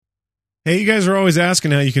Hey, you guys are always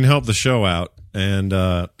asking how you can help the show out and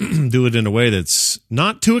do it in a way that's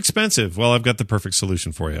not too expensive. Well, I've got the perfect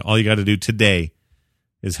solution for you. All you got to do today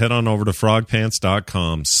is head on over to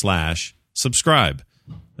frogpants.com/subscribe.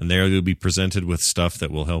 And there you'll be presented with stuff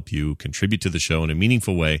that will help you contribute to the show in a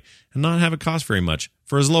meaningful way and not have it cost very much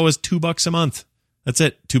for as low as $2 a month. That's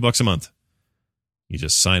it, $2 a month. You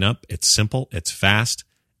just sign up. It's simple, it's fast,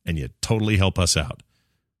 and you totally help us out.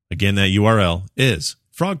 Again, that URL is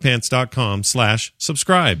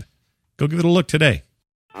frogpants.com/subscribe. Go give it a look today.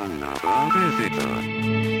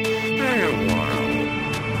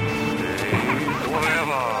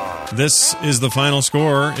 This is the final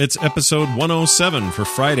score. It's episode 107 for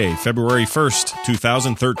Friday, February 1st,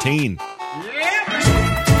 2013.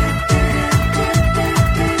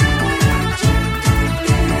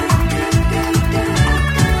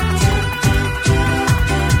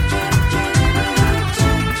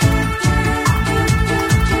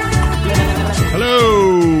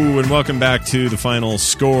 Hello, and welcome back to the final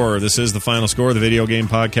score. This is the final score, the video game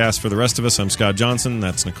podcast for the rest of us. I'm Scott Johnson.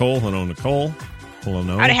 That's Nicole. Hello, Nicole. Hello,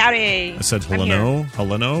 no. Howdy, howdy. I said hello, no.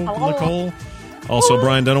 Hello, no, Nicole. Also,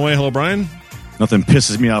 Brian Dunaway. Hello, Brian. Nothing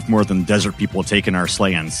pisses me off more than desert people taking our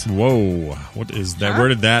lands. Whoa. What is that? Huh? Where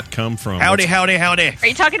did that come from? Howdy, howdy, howdy. Are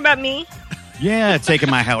you talking about me? Yeah, taking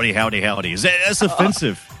my howdy, howdy, howdy. That's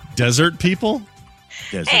offensive. Desert people?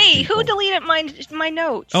 Desert hey, people. who deleted my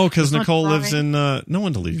notes? Oh, because Nicole lives in... no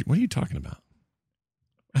one deleted. What are you talking about?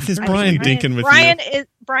 Is Brian dinking with you?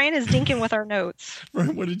 Brian is dinking with our notes.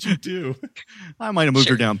 Brian, what did you do? I might have moved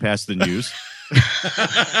her down past the news.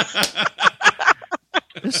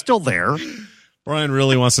 It's still there. Brian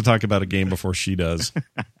really wants to talk about a game before she does.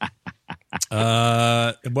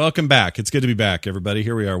 Welcome back. It's good to be back, everybody.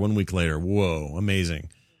 Here we are 1 week later. Whoa, amazing.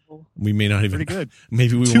 We may not even... Pretty good.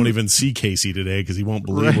 Maybe we won't even see Casey today because he won't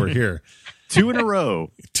believe we're here. 2 in a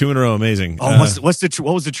row. 2 in a row. Amazing. Oh, what was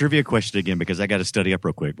the trivia question again? Because I got to study up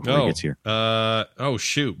real quick before he gets here.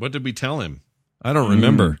 Shoot. What did we tell him? I don't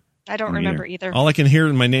remember. I don't remember either. All I can hear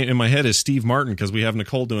in my head is Steve Martin because we have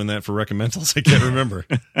Nicole doing that for recommendals. I can't remember.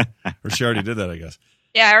 Or she already did that, I guess.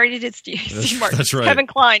 Yeah, I already did Steve Martin. That's right. Kevin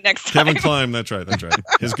Kline next time. Kevin Kline. That's right.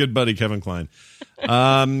 His good buddy, Kevin Kline.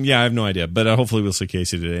 Yeah, I have no idea. But hopefully we'll see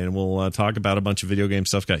Casey today. And we'll talk about a bunch of video game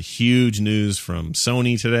stuff. Got huge news from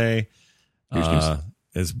Sony today. Huge news.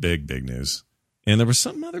 It's big news. And there was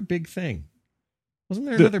some other big thing. Wasn't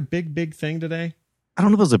there another big thing today? I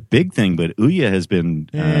don't know if it was a big thing, but Ouya has been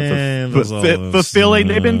fulfilling.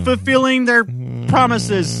 They've been fulfilling their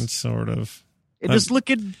promises. Sort of. It's just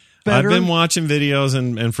looking better. I've been watching videos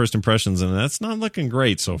and first impressions, and that's not looking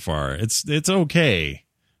great so far. It's okay,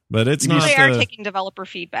 but it's not. They are taking developer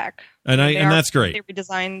feedback, and that's great. They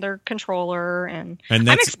redesigned their controller, and I'm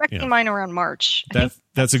expecting mine around March.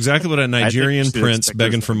 That's exactly what a Nigerian prince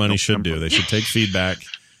begging for money should do. They should take feedback.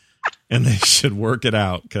 And they should work it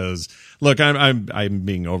out because, look, I'm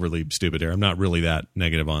being overly stupid here. I'm not really that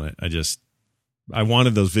negative on it. I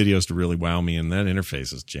wanted those videos to really wow me, and that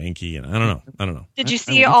interface is janky, and I don't know. Did you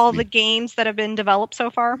see all the games that have been developed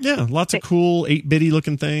so far? Yeah, lots of cool 8-bitty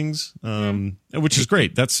looking things, which is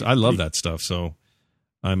great. I love that stuff. So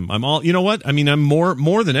I'm all, you know what? I mean, I'm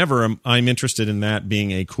more than ever. I'm interested in that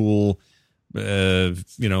being a cool,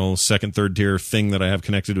 second, third tier thing that I have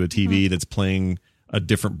connected to a TV that's playing a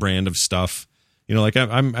different brand of stuff. Like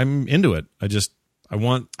I'm into it. I don't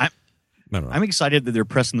know. I'm excited that they're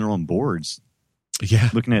pressing their own boards. Yeah,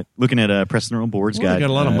 looking at pressing their own boards. Well, they got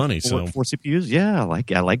a lot of money, so 4 CPUs. Yeah, I like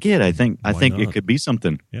it. I think it could be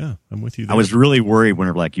something. Yeah, I'm with you there. I was really worried when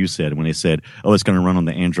they said, "Oh, it's going to run on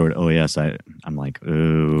the Android OS." I'm like,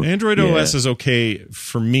 "Oh." Android OS is okay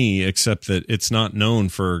for me, except that it's not known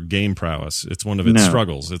for game prowess. It's one of its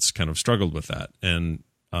struggles. It's kind of struggled with that, and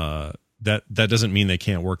that doesn't mean they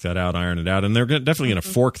can't work that out, iron it out, and they're definitely going to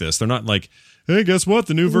fork this. They're not like, hey, guess what?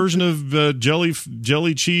 The new version of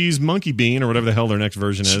jelly cheese monkey bean or whatever the hell their next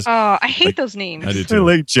version is. Oh, I hate those names. I do too.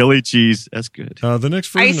 I like jelly cheese. That's good. The next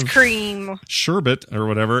version ice cream sherbet or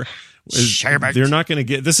whatever. Sherbet. They're not going to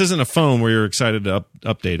get. This isn't a phone where you're excited to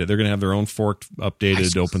update it. They're going to have their own forked,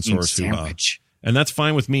 updated open source sandwich, and that's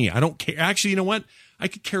fine with me. I don't care. Actually, you know what? I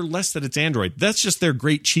could care less that it's Android. That's just their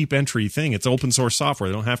great cheap entry thing. It's open source software.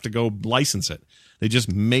 They don't have to go license it. They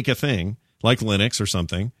just make a thing like Linux or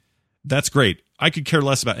something. That's great. I could care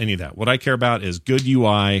less about any of that. What I care about is good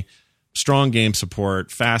UI, strong game support,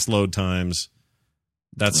 fast load times.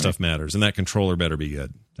 That stuff matters. And that controller better be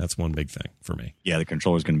good. That's one big thing for me. Yeah, the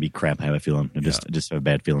controller's going to be crap, I have a feeling. I just have a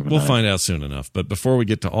bad feeling about We'll find out soon enough. But before we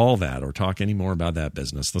get to all that or talk any more about that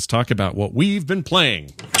business, let's talk about what we've been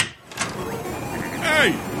playing.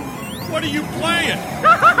 Hey, what are you playing?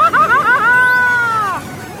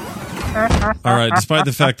 All right, despite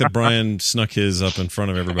the fact that Brian snuck his up in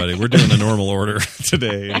front of everybody, we're doing the normal order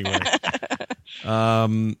today anyway. All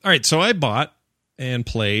right, so I bought and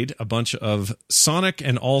played a bunch of Sonic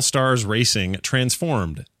and All-Stars Racing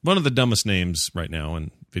Transformed. One of the dumbest names right now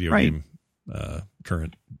in video game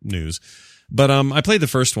current news. But I played the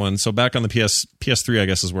first one. So back on the PS3, I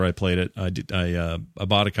guess is where I played it. I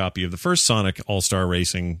bought a copy of the first Sonic All-Star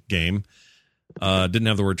Racing game. Didn't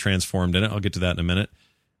have the word transformed in it. I'll get to that in a minute.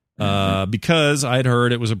 Because I'd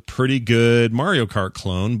heard it was a pretty good Mario Kart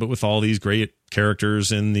clone, but with all these great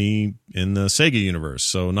characters in the Sega universe.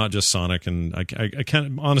 So not just Sonic, and I kind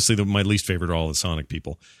of honestly my least favorite are all the Sonic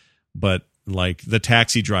people, but like the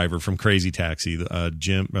taxi driver from Crazy Taxi,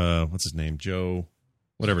 Jim, what's his name, Joe,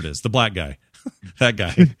 whatever it is, the black guy, that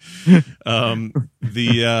guy,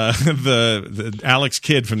 the Alex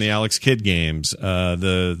Kidd from the Alex Kidd games,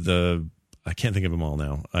 I can't think of them all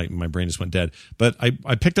now. My brain just went dead. But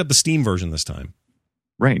I picked up the Steam version this time.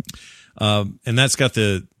 Right. And that's got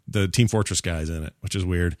the Team Fortress guys in it, which is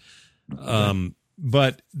weird.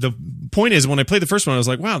 But the point is, when I played the first one, I was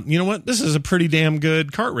like, wow, you know what? This is a pretty damn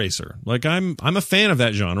good kart racer. Like, I'm a fan of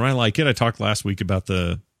that genre. I like it. I talked last week about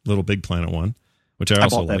the Little Big Planet one, which I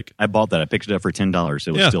also like. I bought that. I picked it up for $10.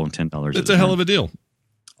 It was still $10. It's a hell of a deal.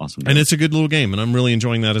 Awesome. And it's a good little game, and I'm really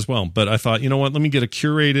enjoying that as well. But I thought, you know what? Let me get a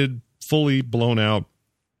curated, fully blown out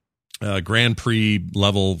Grand Prix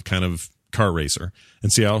level kind of car racer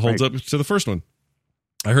and see how it holds up to the first one.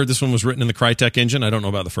 I heard this one was written in the Crytek engine. I don't know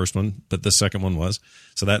about the first one, but the second one was.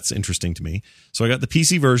 So that's interesting to me. So I got the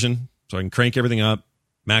PC version so I can crank everything up,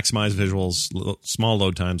 maximize visuals, small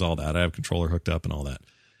load times, all that. I have a controller hooked up and all that.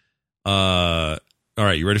 All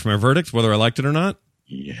right, you ready for my verdict, whether I liked it or not?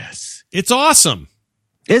 Yes. It's awesome.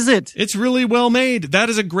 Is it? It's really well made. That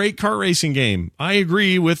is a great kart racing game. I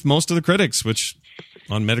agree with most of the critics, which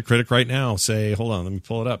on Metacritic right now say, hold on, let me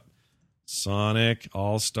pull it up. Sonic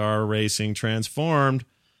All-Star Racing Transformed.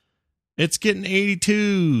 It's getting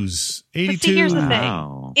 82s. 82. But see, here's the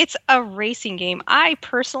thing. It's a racing game. I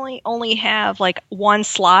personally only have like one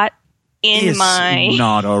slot in my... It's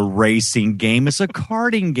not a racing game. It's a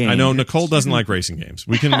karting game. I know Nicole doesn't like racing games.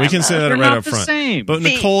 We can say that right up front. Same. But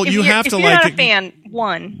see, Nicole, you have to like... If you're not a fan,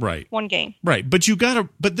 one game. Right. But you gotta...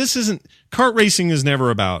 But this isn't... Kart racing is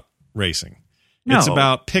never about racing. No. It's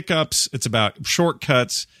about pickups. It's about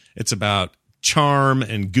shortcuts. It's about charm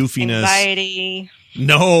and goofiness. Anxiety.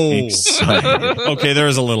 No. Okay,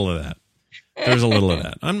 there's a little of that.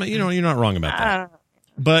 You're not wrong about that.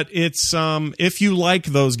 But it's if you like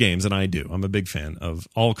those games, and I do, I'm a big fan of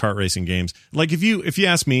all kart racing games. Like if you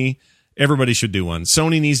ask me, everybody should do one.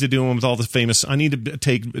 Sony needs to do one with all the famous. I need to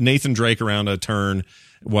take Nathan Drake around a turn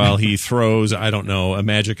while he throws, I don't know, a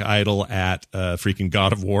magic idol at freaking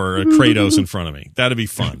God of War, Kratos in front of me. That'd be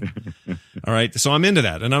fun. All right, so I'm into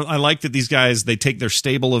that, and I like that these guys, they take their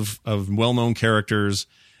stable of well-known characters,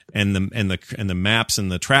 and the maps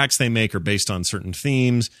and the tracks they make are based on certain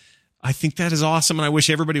themes. I think that is awesome, and I wish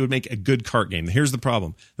everybody would make a good kart game. Here's the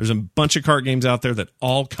problem. There's a bunch of kart games out there that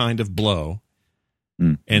all kind of blow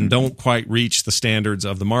and don't quite reach the standards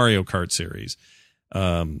of the Mario Kart series.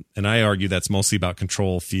 And I argue that's mostly about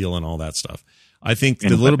control, feel, and all that stuff. I think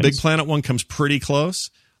the Little Big Planet one comes pretty close.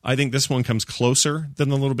 I think this one comes closer than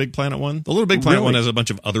the Little Big Planet one. The Little Big Planet one has a bunch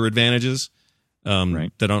of other advantages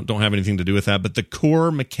that don't have anything to do with that. But the core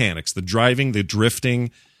mechanics, the driving, the drifting,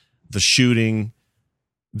 the shooting,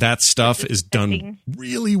 that stuff is done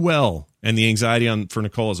really well. And the anxiety for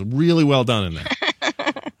Nicole is really well done in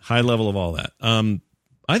that. High level of all that.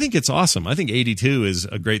 I think it's awesome. I think 82 is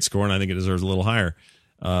a great score, and I think it deserves a little higher.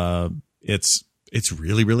 It's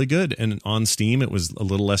really, really good. And on Steam, it was a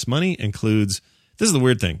little less money. Includes, this is the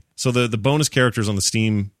weird thing. So the bonus characters on the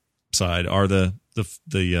Steam side are the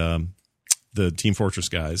Team Fortress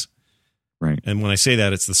guys. Right. And when I say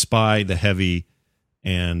that, it's the Spy, the Heavy,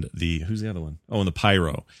 and who's the other one? Oh, and the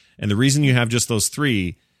Pyro. And the reason you have just those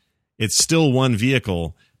three, it's still one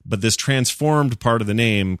vehicle, but this transformed part of the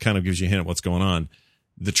name kind of gives you a hint at what's going on.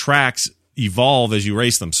 The tracks evolve as you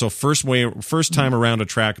race them. So first time around, a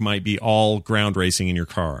track might be all ground racing in your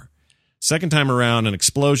car. Second time around, an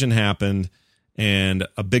explosion happened and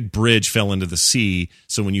a big bridge fell into the sea.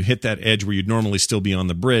 So when you hit that edge where you'd normally still be on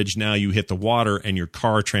the bridge, now you hit the water and your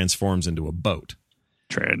car transforms into a boat.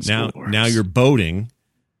 Now you're boating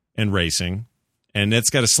and racing, and it's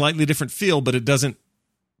got a slightly different feel, but it doesn't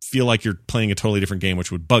feel like you're playing a totally different game,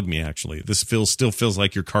 which would bug me, actually. This still feels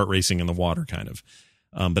like you're kart racing in the water, kind of.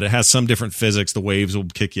 But it has some different physics. The waves will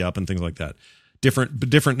kick you up and things like that.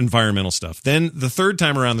 Different environmental stuff. Then the third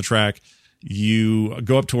time around the track, you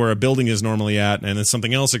go up to where a building is normally at, and then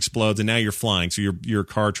something else explodes, and now you're flying. So your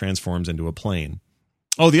car transforms into a plane.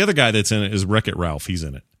 Oh, the other guy that's in it is Wreck-It Ralph. He's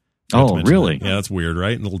in it. Oh, really? Yeah, that's weird,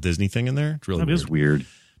 right? A little Disney thing in there. It's really That is weird.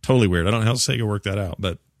 Totally weird. I don't know how Sega worked that out,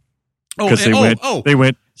 but because they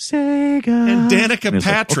went Sega, and Danica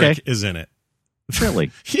Patrick is in it.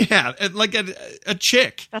 Really? Yeah, like a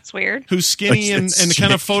chick. That's weird. Who's skinny and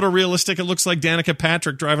kind of photorealistic. It looks like Danica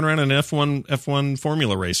Patrick driving around an F1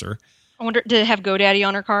 Formula racer. I wonder, did it have GoDaddy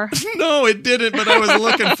on her car? No, it didn't, but I was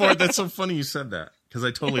looking for it. That's so funny you said that, because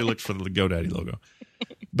I totally looked for the GoDaddy logo.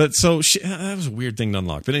 But so that was a weird thing to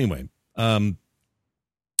unlock. But anyway, and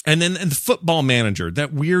the Football Manager,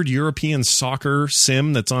 that weird European soccer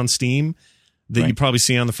sim that's on Steam that you probably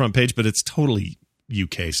see on the front page, but it's totally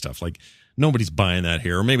UK stuff. Like, nobody's buying that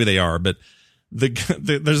here, or maybe they are, but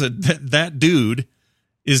that dude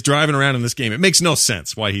is driving around in this game. It makes no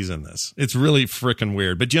sense why he's in this. It's really freaking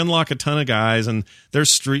weird. But you unlock a ton of guys, and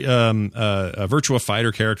there's Virtua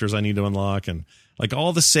Fighter characters I need to unlock, and like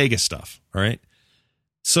all the Sega stuff. All right.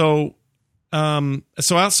 So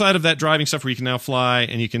outside of that driving stuff where you can now fly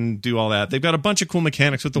and you can do all that, they've got a bunch of cool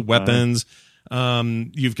mechanics with the weapons. You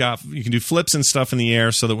can do flips and stuff in the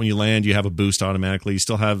air so that when you land, you have a boost automatically. You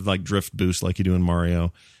still have like drift boost like you do in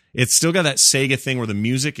Mario. It's still got that Sega thing where the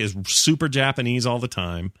music is super Japanese all the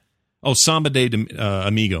time. Oh, Samba de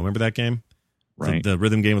Amigo. Remember that game? Right. The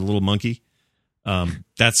rhythm game with a little monkey.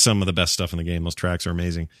 That's some of the best stuff in the game. Those tracks are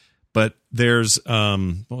amazing. But there's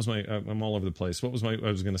I'm all over the place. What was I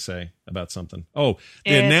was going to say about something? Oh,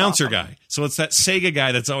 the announcer guy. So it's that Sega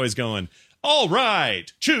guy that's always going, all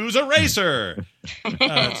right, choose a racer.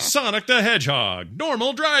 Sonic the Hedgehog,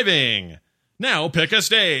 normal driving. Now pick a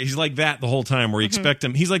stage. He's like that the whole time, where you expect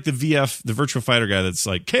him. He's like the Virtua Fighter guy that's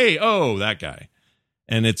like KO, that guy.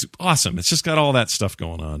 And it's awesome. It's just got all that stuff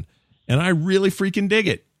going on. And I really freaking dig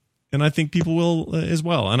it. And I think people will as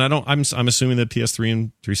well. And I'm assuming that PS3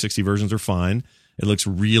 and 360 versions are fine. It looks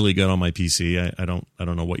really good on my PC. I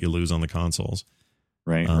don't know what you lose on the consoles.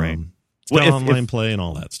 Right, right. It's got online play and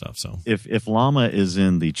all that stuff. So if Llama is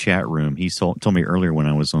in the chat room, he told me earlier when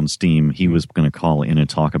I was on Steam, he was going to call in and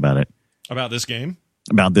talk about it. About this game?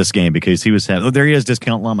 About this game, because he was saying, there he is,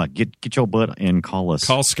 Discount Llama. Get your butt and call us.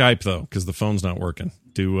 Call Skype, though, because the phone's not working.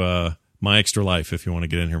 Do My Extra Life if you want to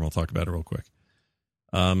get in here, and we'll talk about it real quick.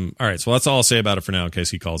 All right, so that's all I'll say about it for now in case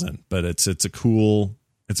he calls in. But it's a cool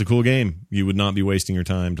game. You would not be wasting your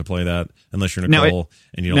time to play that unless you're Nicole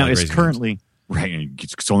and you don't like racing games. Now, it's currently... Right,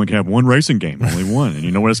 it's only can have one racing game, only one, and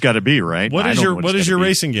you know what it's got to be, right? What is your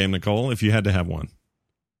racing game, Nicole? If you had to have one,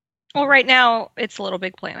 well, right now it's Little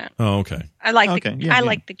Big Planet. Oh, okay. I like like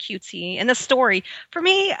the cutesy and the story. For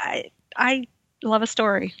me, I love a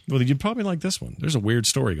story. Well, you'd probably like this one. There's a weird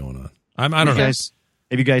story going on. I don't know.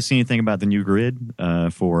 Have you guys seen anything about the new grid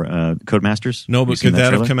for Codemasters? No, but could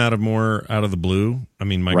that have come out of the blue? I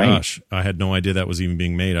mean, my gosh, I had no idea that was even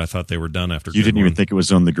being made. I thought they were done after. You didn't even think it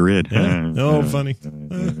was on the grid. Yeah. Funny.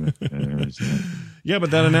 Yeah,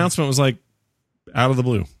 but that announcement was like out of the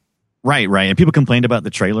blue. Right. And people complained about the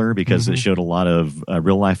trailer because it showed a lot of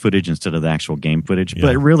real life footage instead of the actual game footage. Yeah.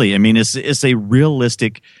 But really, I mean, it's a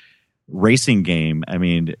realistic racing game. I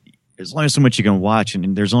mean, there's only so much you can watch,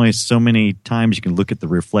 and there's only so many times you can look at the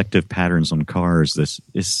reflective patterns on cars.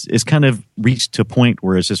 It's kind of reached to a point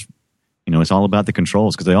where it's just, it's all about the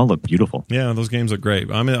controls because they all look beautiful. Yeah, those games look great.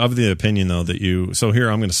 I'm of the opinion, though, that so here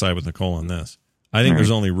I'm going to side with Nicole on this. I think there's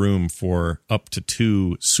only room for up to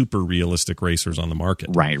 2 super realistic racers on the market.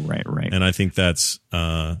 Right. And I think that's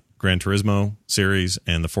Gran Turismo series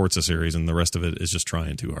and the Forza series, and the rest of it is just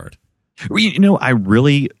trying too hard. I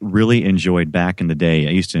really, really enjoyed back in the day.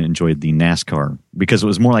 I used to enjoy the NASCAR because it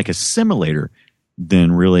was more like a simulator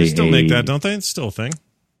than really. They still make that, don't they? It's still a thing.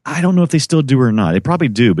 I don't know if they still do or not. They probably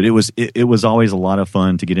do, but it was always a lot of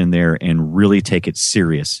fun to get in there and really take it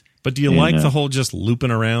serious. But do you like the whole just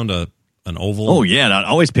looping around an oval? Oh yeah, I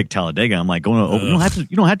always pick Talladega. I'm like going to oval.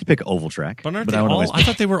 You don't have to pick an oval track. But I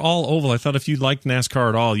thought they were all oval. I thought if you liked NASCAR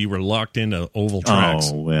at all, you were locked into oval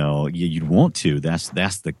tracks. Oh well, yeah, you'd want to. That's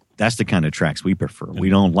the kind of tracks we prefer. We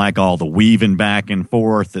don't like all the weaving back and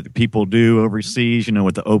forth that people do overseas.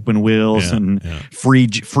 With the open wheels and free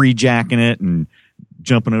jacking it and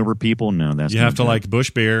jumping over people. No, that's you have to like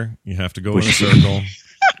Busch beer. You have to go in a circle.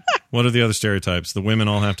 What are the other stereotypes? The women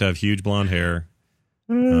all have to have huge blonde hair.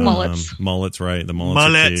 Mullets, right? The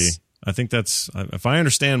mullets. I think that's, if I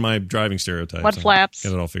understand my driving stereotypes, Mud flaps.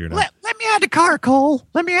 Get it all figured out. Let me out of the car, Cole.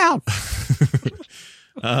 Let me out.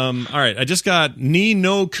 All right, I just got Ni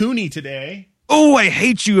no Kuni today. Oh, I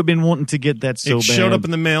hate you. I've been wanting to get that so bad. It showed up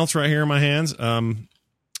in the mail. It's right here in my hands. I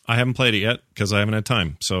haven't played it yet because I haven't had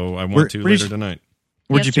time, so I want to later tonight.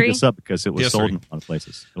 Where'd you pick this up? Because it was PS3. sold in a lot of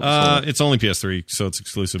places. It's only PS3, so it's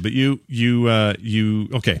exclusive. But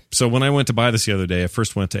okay. So when I went to buy this the other day, I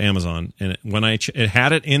first went to Amazon, and when it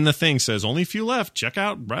had it in the thing, says only a few left. Check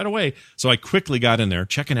out right away. So I quickly got in there,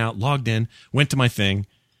 checking out, logged in, went to my thing,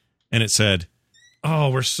 and it said, "Oh,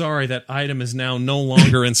 we're sorry, that item is now no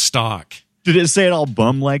longer in stock." Did it say it all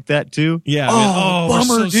bum like that too? Yeah. Bummer,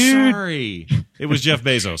 we're so dude. sorry. It was Jeff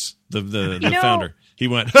Bezos, the founder. He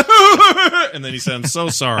went, and then he said, "I'm so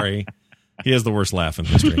sorry." He has the worst laugh in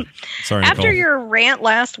history. Sorry, After Nicole. your rant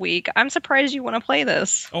last week, I'm surprised you want to play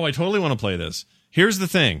this. Oh, I totally want to play this. Here's the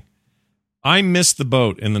thing. I missed the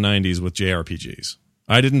boat in the 90s with JRPGs.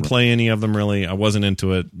 I didn't play any of them, really. I wasn't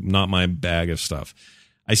into it. Not my bag of stuff.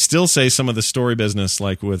 I still say some of the story business,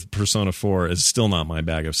 like with Persona 4, is still not my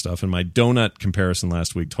bag of stuff. And my donut comparison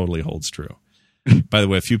last week totally holds true. By the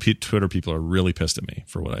way, a few Twitter people are really pissed at me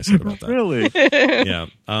for what I said about that. Really? Yeah.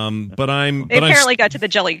 They apparently got to the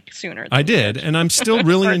jelly sooner. I did, and I'm still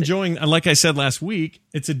really enjoying. Like I said last week,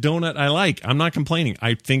 it's a donut I like. I'm not complaining.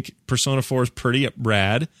 I think Persona 4 is pretty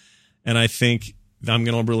rad, and I think I'm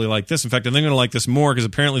going to really like this. In fact, I think I'm going to like this more because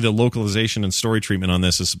apparently the localization and story treatment on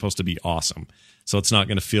this is supposed to be awesome. So it's not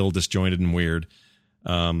going to feel disjointed and weird.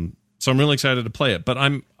 So I'm really excited to play it. But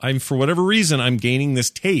I'm for whatever reason, I'm gaining this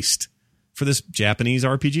taste for this Japanese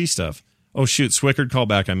RPG stuff. Oh, shoot. Swickard, call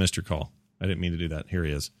back. I missed your call. I didn't mean to do that. Here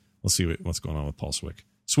he is. Let's see what's going on with Paul Swick.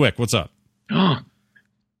 Swick, what's up?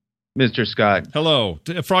 Mr. Scott. Hello.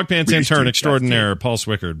 Frog Pants intern extraordinaire, Paul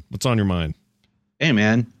Swickard. What's on your mind? Hey,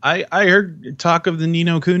 man. I heard talk of the Ni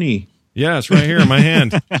no Kuni. Yeah, it's right here in my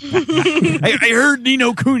hand. I heard Ni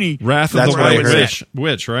no Kuni. Wrath of the White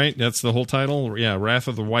Witch, right? That's the whole title? Yeah, Wrath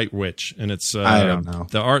of the White Witch. And it's I don't know.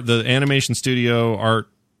 The animation studio art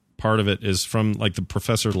part of it is from like the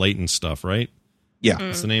Professor Layton stuff, right? Yeah.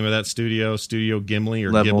 That's the name of that studio Gimli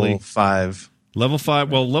or Level Ghibli. 5. Level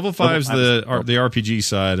 5. Well, Level 5's the RPG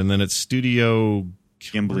side, and then it's Studio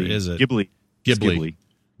Gimli. Is it? Ghibli.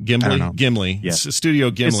 Gimli. Yeah. It's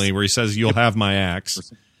Studio Gimli, where he says, "You'll have my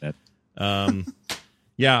axe."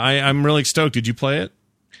 Yeah, I'm really stoked. Did you play it?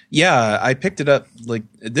 Yeah, I picked it up. Like,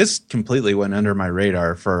 this completely went under my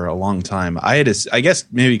radar for a long time. I guess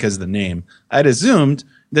maybe because of the name, I had assumed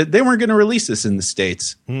that they weren't going to release this in the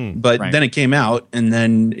States. But then it came out, and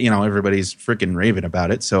then, everybody's freaking raving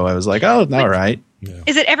about it. So I was like, oh, all right. Yeah.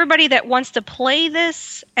 Is it everybody that wants to play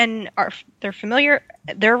this and they're familiar,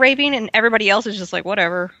 they're raving, and everybody else is just like,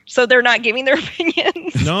 whatever? So they're not giving their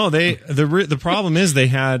opinions? No, the problem is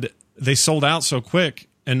they sold out so quick,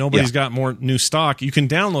 and nobody's got more new stock. You can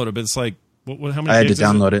download it, but it's like, how many I had to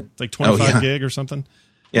download it. It's like 25 gig or something?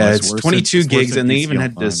 Yeah, it's 22 gigs, and they even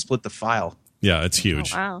had to split the file. Yeah, it's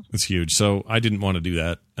huge. Oh, wow. It's huge. So I didn't want to do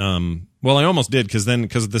that. Well, I almost did because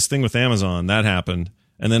of this thing with Amazon, that happened.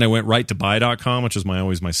 And then I went right to buy.com, which is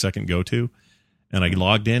always my second go-to. And I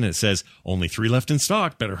logged in, and it says, only 3 left in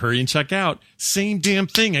stock. Better hurry and check out. Same damn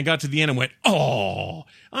thing. I got to the end and went, oh,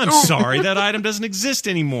 I'm sorry. That item doesn't exist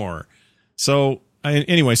anymore. So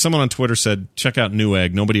anyway, someone on Twitter said, check out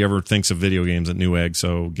Newegg. Nobody ever thinks of video games at Newegg,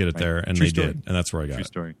 so get it there. And they did. And that's where I got it.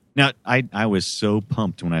 Story. Now, I was so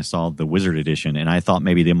pumped when I saw the Wizard Edition, and I thought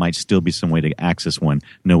maybe there might still be some way to access one.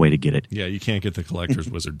 No way to get it. Yeah, you can't get the collector's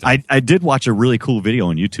Wizard. I did watch a really cool video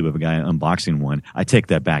on YouTube of a guy unboxing one. I take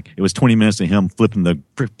that back. It was 20 minutes of him flipping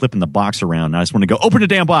the box around, and I just want to go, open the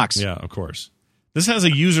damn box. Yeah, of course. This has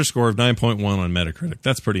a user score of 9.1 on Metacritic.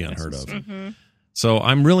 That's pretty unheard of. Mm-hmm. So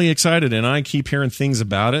I'm really excited, and I keep hearing things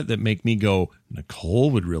about it that make me go,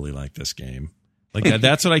 Nicole would really like this game. Like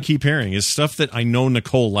that's what I keep hearing is stuff that I know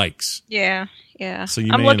Nicole likes. Yeah. So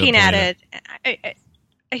I'm looking at it.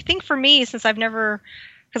 I think for me, since I've never,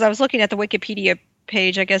 because I was looking at the Wikipedia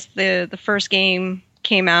page, I guess the first game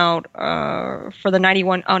came out for the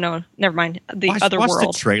 91. Oh no, never mind. Watch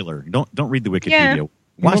the trailer. Don't read the Wikipedia. Yeah.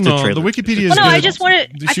 Watch the trailer. The Wikipedia is good. I just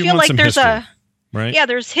wanted. I feel like there's history, right? Yeah,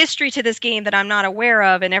 there's history to this game that I'm not aware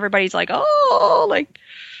of, and everybody's like, oh, like.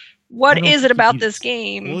 What is it about this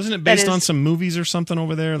game? Well, isn't it based on some movies or something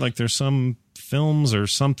over there? Like there's some films or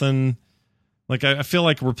something. Like I feel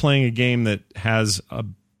like we're playing a game that has a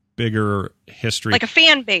bigger history. Like a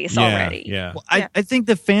fan base already. Yeah. Well, I think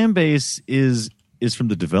the fan base is from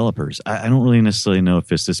the developers. I don't really necessarily know if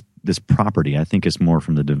it's this property. I think it's more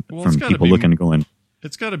from from people looking and going.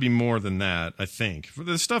 It's got to be more than that, I think. For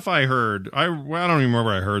the stuff I heard, I don't even remember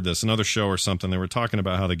where I heard this. Another show or something. They were talking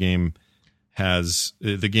about how the game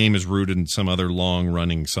is rooted in some other long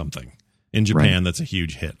running something in Japan that's a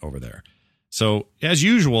huge hit over there. So as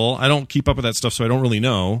usual, I don't keep up with that stuff, so I don't really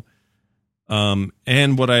know.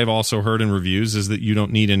 And what I've also heard in reviews is that you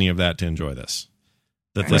don't need any of that to enjoy this.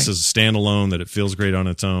 that this is standalone, that it feels great on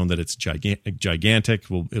its own, that it's gigantic.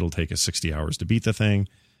 It'll take us 60 hours to beat the thing,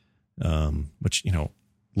 which,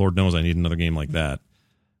 Lord knows I need another game like that.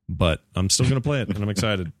 But I'm still going to play it, and I'm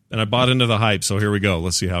excited. And I bought into the hype, so here we go.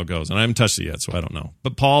 Let's see how it goes. And I haven't touched it yet, so I don't know.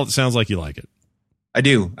 But Paul, it sounds like you like it. I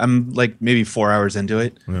do. I'm like maybe 4 hours into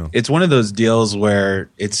it. Yeah. It's one of those deals where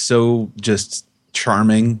it's so just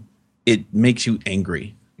charming, it makes you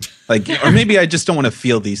angry. Like, or maybe I just don't want to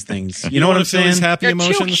feel these things. You know what I'm saying? These happy They're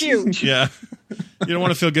emotions. Too cute. Yeah. You don't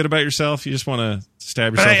want to feel good about yourself. You just want to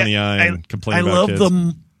stab yourself in the eye and complain about kids.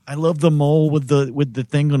 I love the mole with the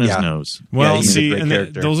thing on his nose. Well, see, and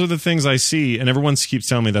those are the things I see, and everyone keeps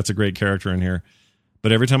telling me that's a great character in here.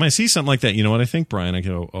 But every time I see something like that, you know what I think, Brian? I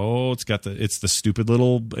go, oh, it's the stupid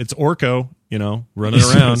little, it's Orko, running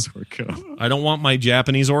around. I don't want my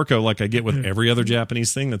Japanese Orko like I get with every other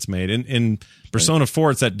Japanese thing that's made. In Persona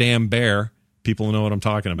 4, it's that damn bear. People know what I'm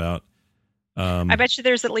talking about. I bet you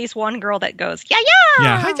there's at least one girl that goes,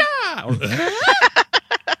 yeah.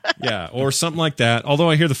 Yeah, or something like that.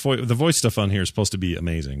 Although I hear the voice stuff on here is supposed to be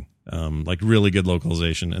amazing, like really good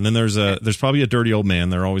localization. And then there's probably a dirty old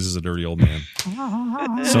man. There always is a dirty old man.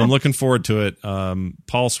 So I'm looking forward to it.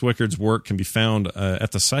 Paul Swickard's work can be found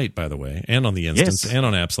at the site, by the way, and on the instance, and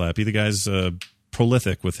on AppSlappy. The guy's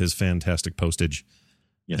prolific with his fantastic postage.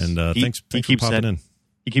 Yes, and thanks for popping in.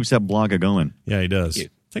 He keeps that blog going. Yeah, he does.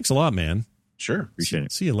 Thanks a lot, man. Sure, appreciate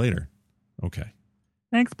it. See you later. Okay.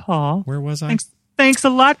 Thanks, Paul. Where was I? Thanks a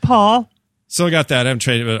lot, Paul. So I got that. I haven't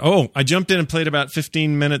traded it. Oh, I jumped in and played about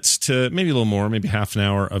 15 minutes to maybe a little more, maybe half an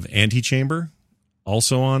hour of Antichamber,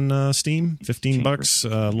 also on Steam.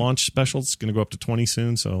 $15 launch special. It's going to go up to 20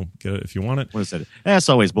 soon, so get it if you want it. What is that? That's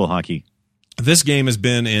always bull hockey. This game has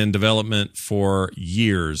been in development for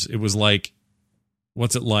years. It was like,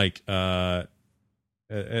 what's it like? At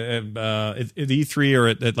E3 or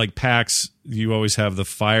at like PAX, you always have the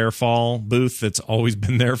Firefall booth that's always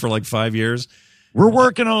been there for like 5 years. We're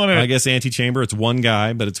working on it. I guess Antichamber, it's one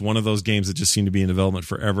guy, but it's one of those games that just seem to be in development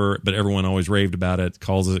forever, but everyone always raved about it,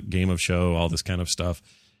 calls it game of show, all this kind of stuff.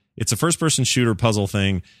 It's a first-person shooter puzzle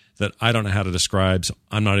thing that I don't know how to describe, so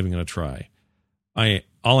I'm not even going to try.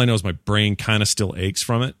 All I know is my brain kind of still aches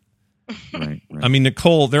from it. Right. I mean,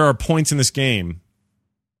 Nicole, there are points in this game.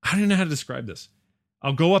 I don't even know how to describe this.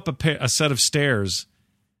 I'll go up a set of stairs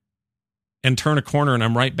and turn a corner, and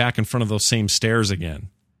I'm right back in front of those same stairs again.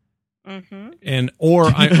 Mm-hmm. And or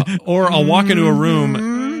I'll walk into a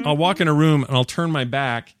room. I'll walk in a room and I'll turn my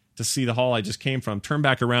back to see the hall I just came from. Turn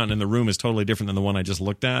back around and the room is totally different than the one I just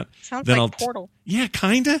looked at. Sounds like Portal. Yeah,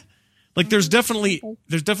 kinda. Like there's definitely.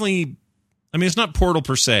 I mean, it's not Portal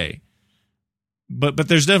per se, but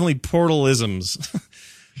there's definitely Portalisms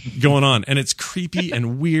going on, and it's creepy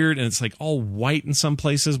and weird, and it's like all white in some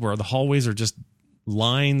places where the hallways are just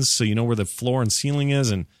lines, so you know where the floor and ceiling is,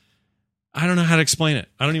 and I don't know how to explain it.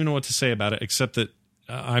 I don't even know what to say about it, except that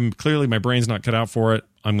my brain's not cut out for it.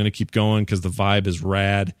 I'm going to keep going because the vibe is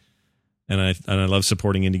rad, and I love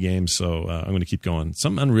supporting indie games, so I'm going to keep going.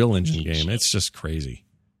 Some Unreal Engine game. It's just crazy.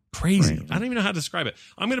 Right. I don't even know how to describe it.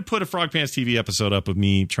 I'm going to put a Frog Pants TV episode up of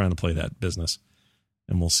me trying to play that business,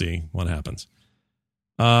 and we'll see what happens.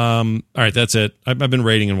 All right, that's it. I've been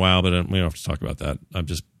rating in a while, but we don't have to talk about that. I'm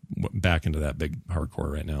just back into that big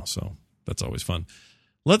hardcore right now, so that's always fun.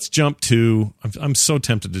 Let's jump to. I'm so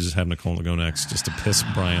tempted to just have Nicole go next, just to piss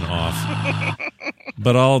Brian off.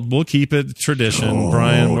 But we'll keep it tradition.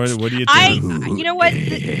 Brian, what do you do? You know what?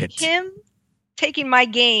 Him taking my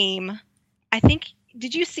game. I think.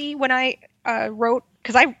 Did you see when I wrote?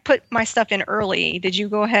 Because I put my stuff in early. Did you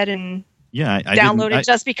go ahead and download it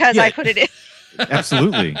just because I put it in?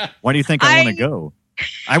 Absolutely. Why do you think I want to go?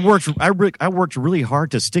 I worked really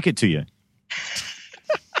hard to stick it to you.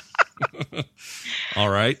 All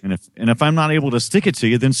right. And if I'm not able to stick it to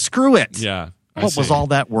you, then screw it. Yeah. What was all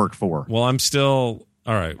that work for? Well, I'm still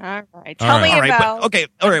all right. All right. Tell me about. Okay.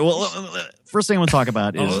 All right. Well, first thing I want to talk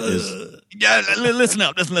about is listen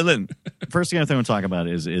up. Listen. First thing I want to talk about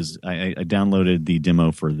is I downloaded the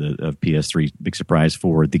demo for the PS3. Big surprise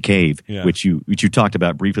for The Cave, which you talked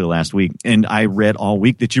about briefly last week, and I read all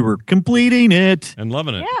week that you were completing it and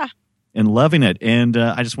loving it. Yeah. And loving it. And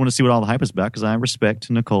I just want to see what all the hype is about because I respect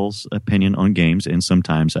Nicole's opinion on games. And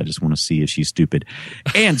sometimes I just want to see if she's stupid.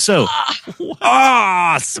 And so,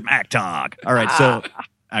 smack talk. All right. So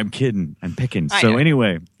I'm kidding. I'm picking. So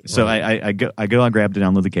anyway, I grabbed it,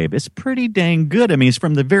 download The Cave. It's pretty dang good. I mean, it's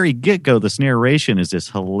from the very get-go. This narration is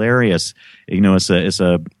just hilarious. You know, it's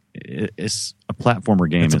a platformer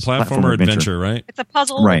game. It's a platformer adventure, right? It's a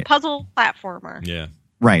puzzle platformer. Yeah.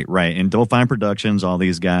 Right. And Double Fine Productions, all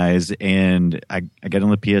these guys, and I get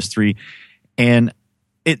on the PS3, and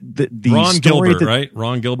The Ron Gilbert, right?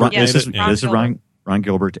 Ron Gilbert. This is Ron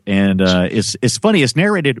Gilbert, and it's funny. It's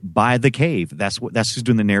narrated by The Cave. That's who's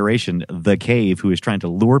doing the narration. The Cave, who is trying to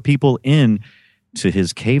lure people in to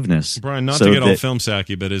his caveness. Brian, not to get all film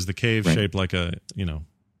sacky, but is the cave shaped like a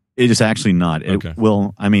It is actually not. Okay.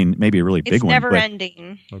 Well, I mean, maybe a really big one. It's never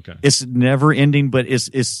ending. Okay. It's never ending, but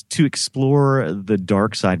it's to explore the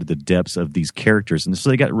dark side of the depths of these characters. And so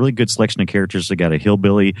they got a really good selection of characters. They got a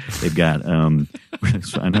hillbilly. They've got,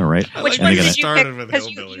 I know, right? Which one did you pick?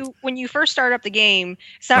 Because when you first start up the game,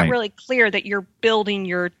 it's not really clear that you're building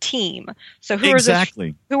your team. So who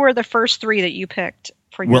are the first three that you picked?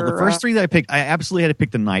 The first three that I picked, I absolutely had to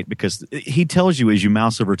pick the knight because he tells you as you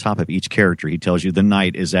mouse over top of each character, he tells you the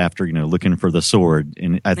knight is after, looking for the sword.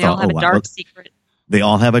 And they all have a dark secret. They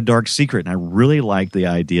all have a dark secret. And I really liked the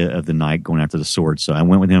idea of the knight going after the sword. So I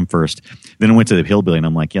went with him first. Then I went to the hillbilly and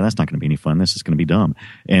I'm like, yeah, that's not going to be any fun. This is going to be dumb.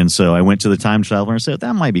 And so I went to the time traveler and said,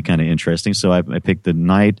 that might be kind of interesting. So I picked the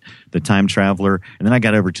knight, the time traveler, and then I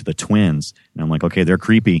got over to the twins. And I'm like, okay, they're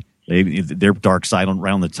creepy. They're dark side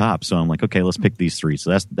around the top, so I'm like, okay, let's pick these three.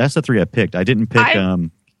 So that's the three I picked. I didn't pick. Go ahead.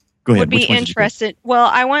 Would be interested. Well,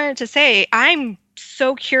 I wanted to say I'm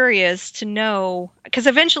so curious to know because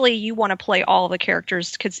eventually you want to play all the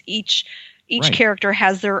characters because each character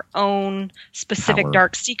has their own specific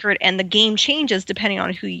dark secret, and the game changes depending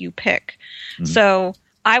on who you pick. Mm-hmm. So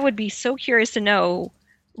I would be so curious to know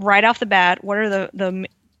right off the bat what are the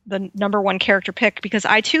number one character pick because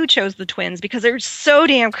I too chose the twins because they're so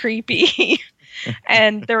damn creepy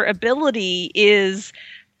and their ability is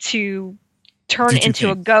to turn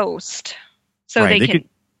into a ghost. So they can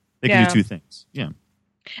do two things. Yeah.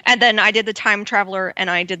 And then I did the time traveler and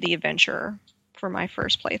I did the adventurer for my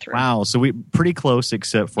first playthrough. Wow. So we pretty close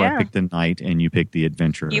except for I picked the knight and you picked the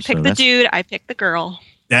adventurer. You picked the dude, I picked the girl.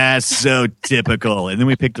 That's so typical. And then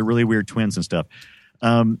we picked the really weird twins and stuff.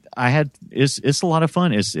 It's a lot of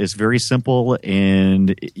fun. It's very simple,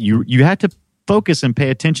 and you have to focus and pay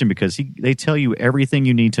attention because they tell you everything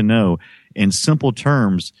you need to know in simple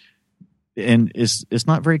terms, and it's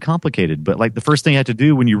not very complicated. But like the first thing you have to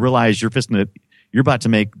do when you realize you're about to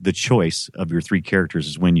make the choice of your three characters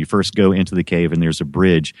is when you first go into the cave and there's a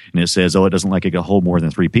bridge and it says, it doesn't like it can hold more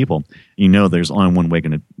than three people. There's only one way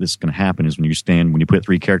this is going to happen is when you put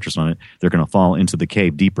three characters on it, they're going to fall into the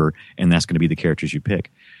cave deeper, and that's going to be the characters you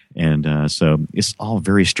pick. And so it's all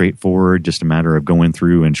very straightforward, just a matter of going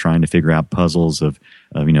through and trying to figure out puzzles of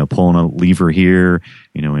pulling a lever here,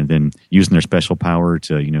 and then using their special power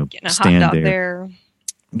to, stand there.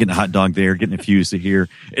 Getting a hot dog there, getting a fuse here.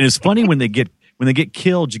 And it's funny when they get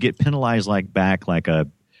killed, you get penalized back a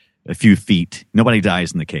few feet. Nobody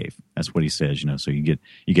dies in the cave. That's what he says, So you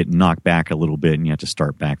get knocked back a little bit, and you have to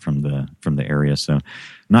start back from the area. So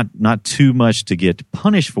not too much to get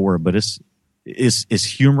punished for, but it's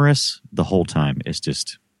humorous the whole time. It's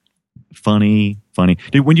just funny.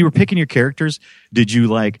 When you were picking your characters, did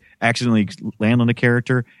you accidentally land on a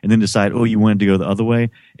character and then decide, you wanted to go the other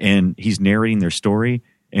way, and he's narrating their story?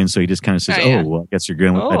 And so he just kind of says, well, I guess you're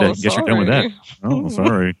going. I guess you're going with that. Oh,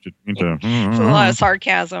 sorry. There's a lot of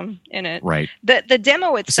sarcasm in it. Right. The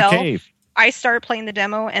demo itself. I started playing the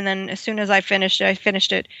demo, and then as soon as I finished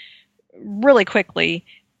it really quickly.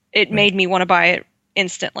 It made me want to buy it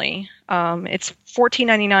instantly. It's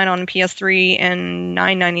 $14.99 on PS3 and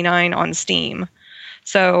 $9.99 on Steam.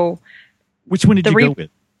 So, which one did you go with?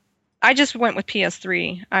 I just went with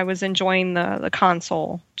PS3. I was enjoying the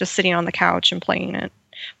console, just sitting on the couch and playing it.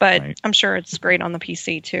 But I'm sure it's great on the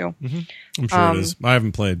PC too. Mm-hmm. I'm sure it is. I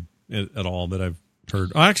haven't played it at all, but I've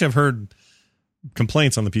heard. I've heard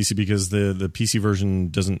complaints on the PC because the PC version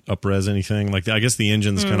doesn't up-res anything. I guess the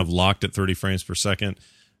engine's kind of locked at 30 frames per second,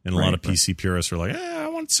 and a lot of PC purists are like, I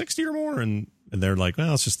want 60 or more, and they're like,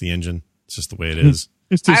 well, it's just the engine. It's just the way it is.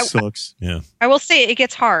 It just sucks. Yeah. I will say it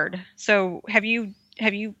gets hard. So have you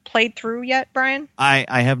played through yet, Brian?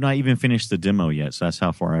 I have not even finished the demo yet, so that's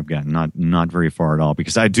how far I've gotten. Not very far at all,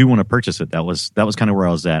 because I do want to purchase it. That was kind of where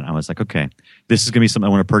I was at. I was like, okay, this is going to be something I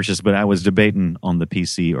want to purchase, but I was debating on the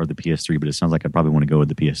PC or the PS3, but it sounds like I probably want to go with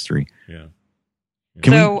the PS3. Yeah.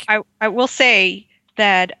 I will say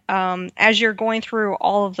that as you're going through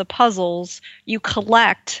all of the puzzles, you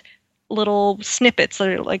collect little snippets,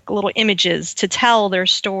 like little images to tell their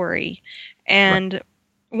story. And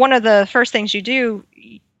one of the first things you do,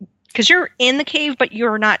 because you're in the cave, but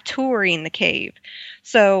you're not touring the cave.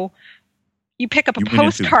 So you pick up a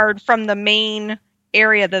postcard from the main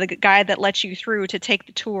area, the guy that lets you through to take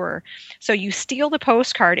the tour. So you steal the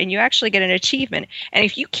postcard and you actually get an achievement. And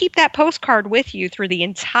if you keep that postcard with you through the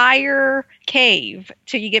entire cave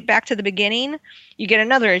till you get back to the beginning, you get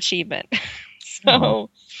another achievement. So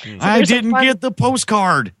So I didn't get the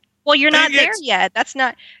postcard. Well, you're not there yet. That's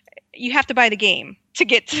not. You have to buy the game to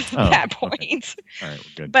get to that point. Okay. All right,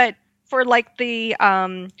 good. But for like the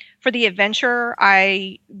adventure,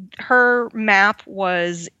 her map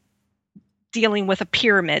was dealing with a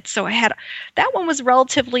pyramid, so that one was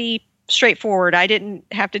relatively straightforward. I didn't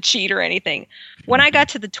have to cheat or anything. When I got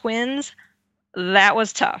to the twins, that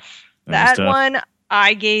was tough. That one,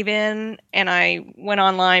 I gave in and I went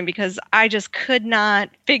online because I just could not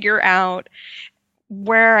figure out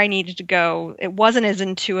where I needed to go. It wasn't as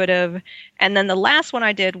intuitive. And then the last one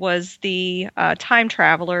I did was the Time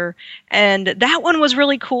Traveler, and that one was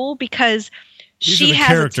really cool because she has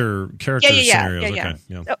character scenarios.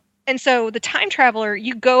 Yeah. Okay. And so the Time Traveler,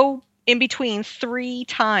 you go in between 3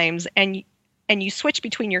 times and you switch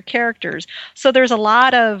between your characters. So there's a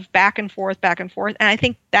lot of back and forth. And I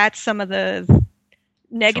think that's some of the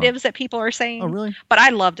negatives that people are saying. Oh, really? But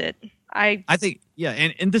I loved it. I think, yeah,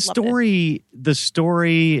 and the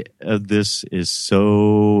story of this is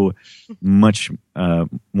so much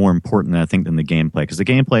more important, I think, than the gameplay. Because the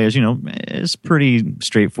gameplay is pretty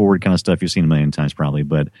straightforward kind of stuff you've seen a million times probably.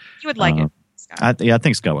 But you would like it. I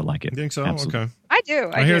think Scott would like it. You think so? Absolutely. Okay. I do.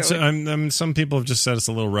 I hear some people have just said it's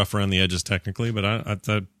a little rough around the edges technically, but I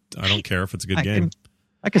don't care if it's a good game.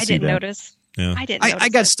 I didn't notice. Yeah. I didn't.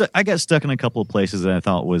 I got stuck in a couple of places that I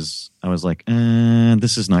thought I was like,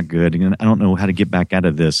 this is not good. And I don't know how to get back out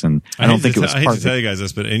of this. And I don't think it was. I hate to tell you guys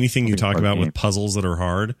this, but anything you talk about with puzzles that are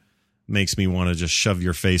hard makes me want to just shove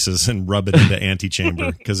your faces and rub it into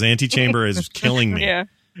Antichamber, because Antichamber is killing me. Yeah.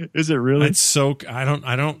 Is it really? It's so I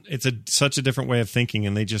don't. It's such a different way of thinking,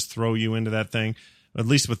 and they just throw you into that thing. At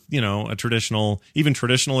least with a traditional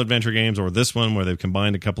adventure games, or this one where they've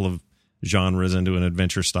combined a couple of genres into an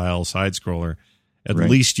adventure style side scroller. At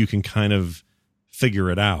least you can kind of figure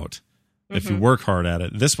it out if you work hard at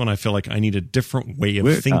it. This one, I feel like I need a different way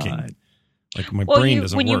of thinking. Like my brain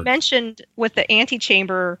doesn't work. When you mentioned with the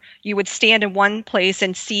Antichamber, you would stand in one place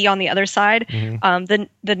and see on the other side. Mm-hmm.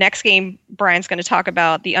 The next game Brian's going to talk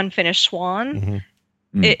about, the Unfinished Swan.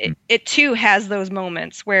 Mm-hmm. It too has those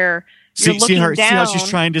moments where you're looking down. See how she's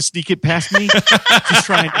trying to sneak it past me? She's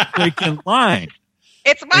trying to break in line.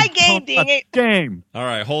 It's my game, dang it. Game. All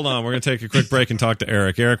right, hold on. We're going to take a quick break and talk to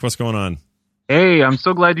Eric. Eric, what's going on? Hey, I'm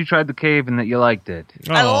so glad you tried the cave and that you liked it.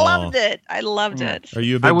 I loved it. I loved it. Are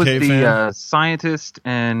you a big cave fan? I was the scientist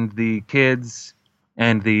and the kids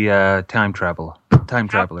and the time traveler.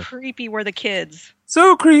 How creepy were the kids?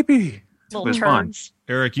 So creepy. Little it was turds.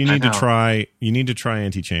 Fun. Eric, you need to try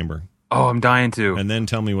Antichamber. Oh, I'm dying to. And then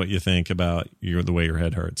tell me what you think about the way your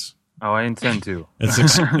head hurts. Oh, I intend to. It's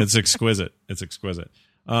exquisite. It's exquisite.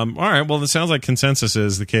 All right. Well, it sounds like consensus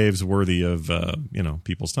is the cave's worthy of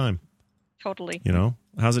people's time. Totally.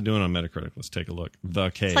 How's it doing on Metacritic? Let's take a look. The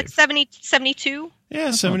Cave. It's like 70, 72. Yeah,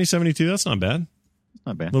 70, 72. That's not bad.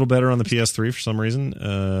 Not bad. A little better on the PS3 for some reason.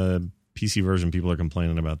 PC version, people are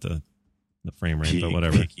complaining about the frame rate, but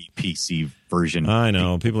whatever. Picky PC version. I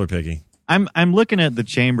know. People are picky. I'm looking at the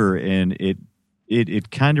chamber, and it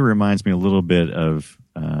kind of reminds me a little bit of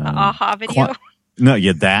Aha video.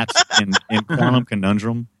 That in Quantum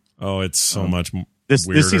Conundrum. Oh, it's so much this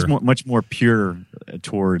weirder. This is much more pure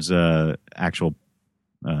towards actual.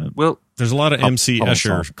 There's a lot of MC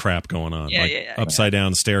Escher crap going on, upside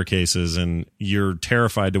down staircases, and you're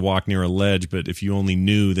terrified to walk near a ledge. But if you only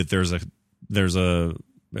knew that there's a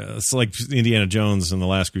it's like Indiana Jones and the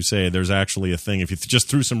Last Crusade. There's actually a thing. If you just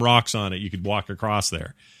threw some rocks on it, you could walk across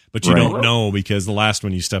there. But you don't know, because the last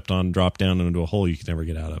one you stepped on dropped down into a hole you could never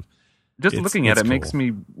get out of. Just looking at it makes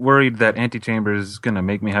me worried that Antichamber is going to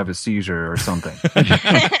make me have a seizure or something.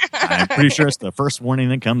 I'm pretty sure it's the first warning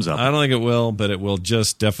that comes up. I don't think it will, but it will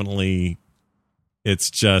just definitely. It's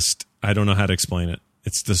just, I don't know how to explain it.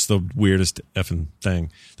 It's just the weirdest effing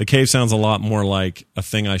thing. The cave sounds a lot more like a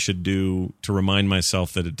thing I should do to remind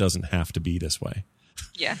myself that it doesn't have to be this way.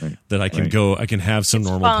 Yeah. That I can I can have some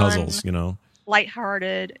normal puzzles,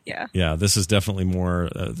 Lighthearted, yeah. Yeah, this is definitely more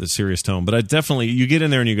the serious tone. But you get in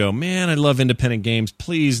there and you go, man, I love independent games.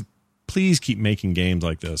 Please keep making games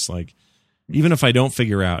like this. Like, even if I don't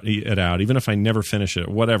figure it out, even if I never finish it,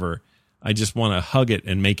 whatever, I just want to hug it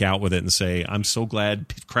and make out with it and say, I'm so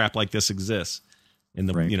glad crap like this exists in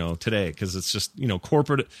the today, because it's just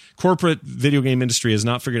corporate video game industry has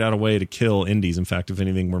not figured out a way to kill indies. In fact, if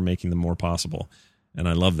anything, we're making them more possible, and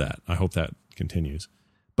I love that. I hope that continues.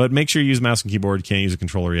 But make sure you use mouse and keyboard. You can't use a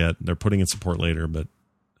controller yet. They're putting in support later, but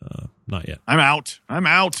not yet. I'm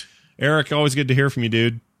out. Eric, always good to hear from you,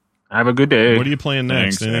 dude. Have a good day. What are you playing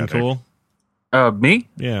next? Thanks, Anything cool? Me?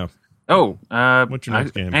 Yeah. Oh, what's your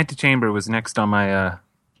next game? Antichamber was next on my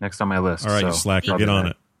list. All right, you slacker, get on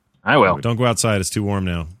it. I will. Don't go outside. It's too warm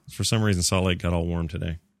now. For some reason, Salt Lake got all warm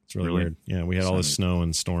today. It's really weird. Yeah, we had all this snow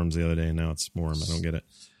and storms the other day, and now it's warm. I don't get it.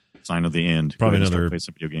 Sign of the end. Probably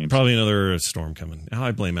another storm coming.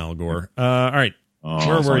 I blame Al Gore. All right.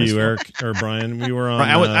 Where were you, Eric or Brian? We were on.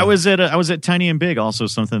 I was at Tiny and Big, also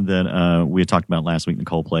something that we had talked about last week.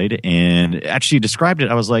 Nicole played and actually described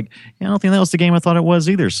it. I was like, I don't think that was the game I thought it was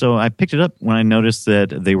either. So I picked it up when I noticed that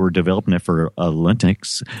they were developing it for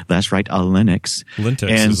Linux. That's right, Linux.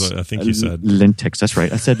 Linux, I think you said Linux. That's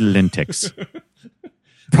right. I said Linux.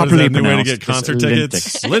 Properly pronounced. New way to get concert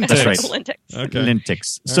tickets. Linux. That's right. Linux. Okay.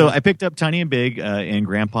 Linux. So I picked up Tiny and Big and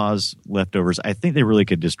Grandpa's Leftovers. I think they really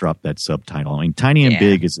could just drop that subtitle. I mean, Tiny and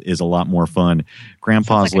Big is a lot more fun.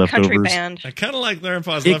 Grandpa's Leftovers. I kind of like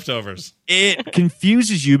Grandpa's Leftovers. It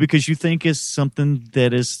confuses you because you think it's something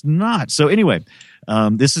that is not. So anyway,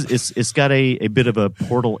 it's got a bit of a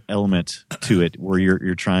Portal element to it where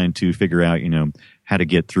you're trying to figure out, how to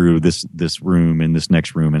get through this room and this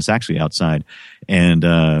next room, and it's actually outside. And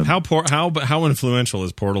how influential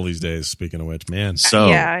is Portal these days? Speaking of which, man,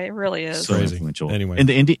 yeah, it really is so influential. Anyway, in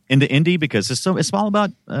the indie because it's all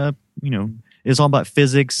about it's all about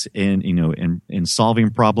physics and and solving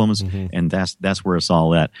problems, and that's where it's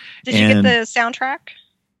all at. Did you get the soundtrack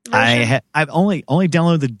version? I've only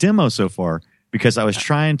downloaded the demo so far. Because I was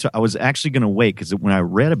actually going to wait because when I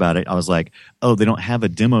read about it, I was like, oh, they don't have a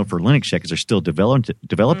demo for Linux yet because they're still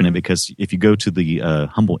developing it. Because if you go to the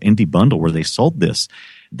Humble Indie Bundle where they sold this,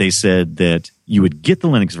 they said that you would get the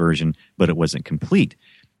Linux version, but it wasn't complete.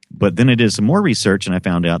 But then I did some more research and I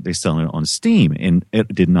found out they sell it on Steam and it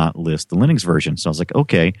did not list the Linux version. So I was like,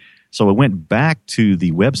 okay. So I went back to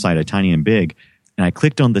the website of Tiny and Big and I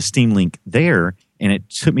clicked on the Steam link there and it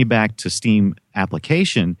took me back to Steam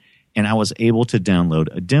application. And I was able to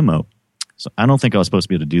download a demo. So I don't think I was supposed to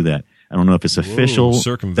be able to do that. I don't know if it's official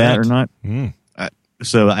that or not.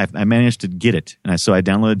 So I managed to get it. And so I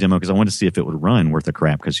downloaded a demo because I wanted to see if it would run worth a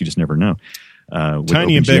crap because you just never know.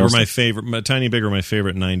 Tiny and Big were my favorite. Tiny and Big were my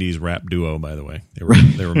favorite '90s rap duo. By the way, they were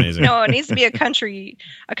amazing. No, it needs to be a country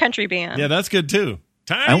band. Yeah, that's good too.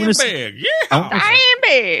 Tiny and Big, yeah. Tiny and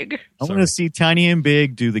Big. I want to see Tiny and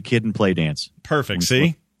Big do the Kid and Play dance. Perfect.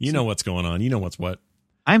 See, you know what's going on. You know what's what.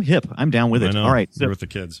 I'm hip. I'm down with it. I know. All right. You're with the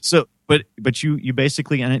kids. So, but you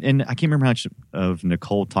basically, and I can't remember how much of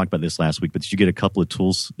Nicole talked about this last week, but you get a couple of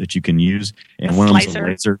tools that you can use, and one of them is a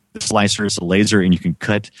laser. The slicer is a laser, and you can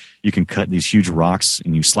cut these huge rocks,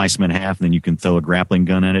 and you slice them in half, and then you can throw a grappling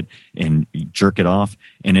gun at it and you jerk it off,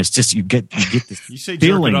 and it's just you get this. You say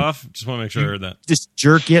feeling. Jerk it off? Just want to make sure I heard that. Just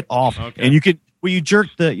jerk it off, okay. And you could. Well, you jerk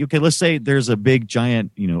let's say there's a big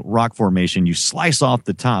giant, rock formation. You slice off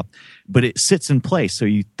the top, but it sits in place. So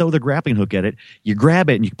you throw the grappling hook at it, you grab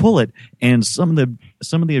it and you pull it. And some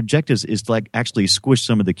of the objectives is to actually squish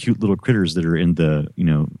some of the cute little critters that are in the,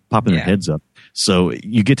 popping their heads up. So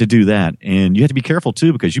you get to do that. And you have to be careful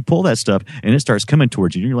too, because you pull that stuff and it starts coming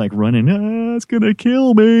towards you. And you're like running, it's going to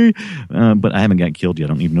kill me. But I haven't gotten killed yet. I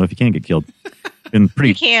don't even know if you can get killed. You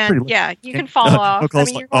can, you can fall off. You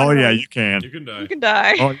can. You can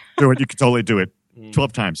die. Oh, do it. You can totally do it.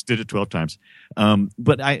 12 times. Did it 12 times.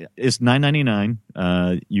 But it's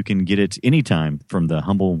 $9.99. You can get it anytime from the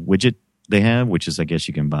Humble widget they have, which is, I guess,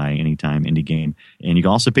 you can buy anytime indie game. And you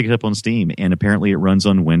can also pick it up on Steam. And apparently it runs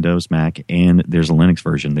on Windows, Mac, and there's a Linux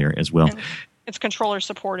version there as well. And it's controller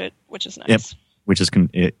supported, which is nice. Yep. Which is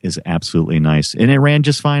absolutely nice. And it ran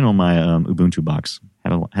just fine on my Ubuntu box.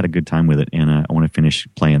 Had a good time with it, and I want to finish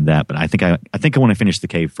playing that. But I think I want to finish The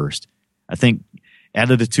Cave first. I think out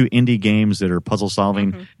of the two indie games that are puzzle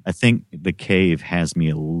solving, I think The Cave has me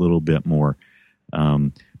a little bit more.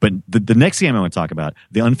 But the next game I want to talk about,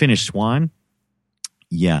 The Unfinished Swan,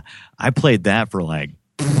 yeah, I played that for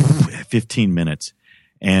 15 minutes.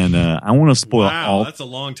 And I want to spoil all. That's a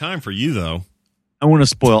long time for you, though. I want to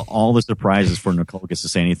spoil all the surprises for Nicole gets to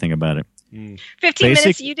say anything about it. 15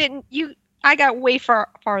 minutes, I got way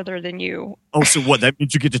farther than you. Oh, so what? That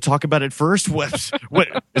means you get to talk about it first? What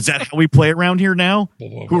is that how we play around here now?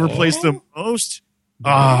 Who replaced the most?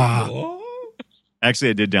 Actually,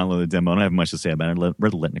 I did download the demo. I don't have much to say about it. I'd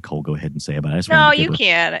rather let Nicole go ahead and say about it. No, you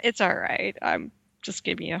can't. It's all right. I'm just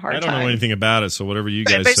giving you a hard time. I don't know anything about it, so whatever you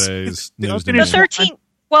guys say is news to me. The 13.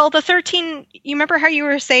 Well, the 13. You remember how you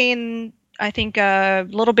were saying? I think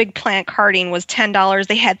Little Big Planet Karting was $10.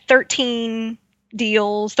 They had 13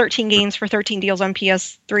 games for 13 deals on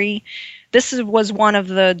PS3. This was one of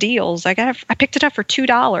the deals. I picked it up for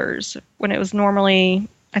 $2 when it was normally,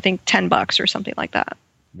 I think, $10 or something like that.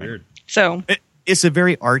 Weird. So It's a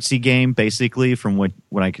very artsy game, basically. From what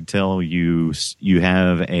I could tell, you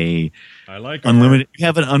have an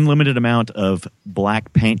unlimited amount of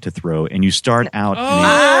black paint to throw, and you start out.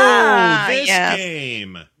 This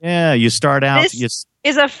game. Yeah, you start out.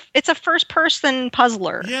 It's a first person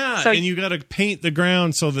puzzler. Yeah, and you got to paint the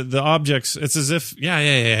ground so that the objects. It's as if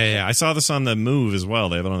I saw this on the Move as well.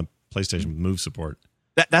 They have it on the PlayStation Move support.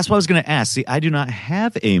 That's what I was going to ask. See, I do not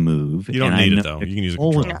have a Move. You don't need it though. You can use a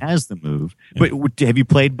controller. Has the Move. Yeah. But have you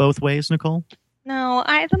played both ways, Nicole? No,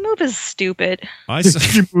 the Move is stupid. I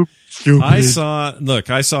saw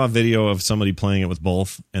a video of somebody playing it with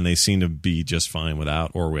both, and they seemed to be just fine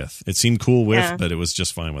without or with. It seemed cool with, but it was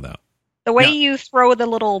just fine without. The way you throw the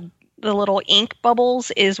little ink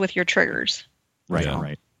bubbles is with your triggers. Right,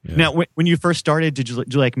 right. Yeah. Now, when you first started, did you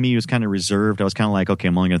like me? It was kind of reserved. I was kind of like, okay,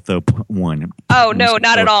 I'm only going to throw one. Oh no,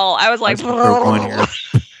 not at all. I was like, one here.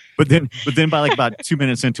 But then by like about 2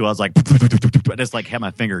 minutes into it, I was like, I just like had my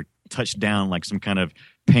finger touch down like some kind of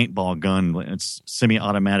paintball gun. It's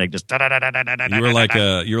semi-automatic. Just you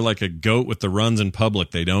were like a goat with the runs in public.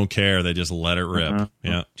 They don't care. They just let it rip.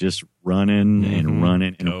 Yeah, just running and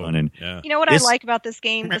running and running. Yeah. You know what I like about this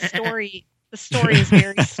game? The story. The story is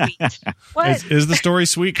very sweet. What is the story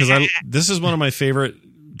sweet? Because this is one of my favorite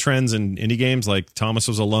trends in indie games. Like Thomas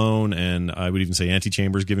Was Alone, and I would even say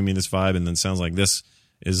Antichamber's giving me this vibe, and then sounds like this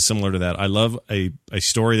is similar to that. I love a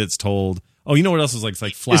story that's told. Oh, you know what else is like? It's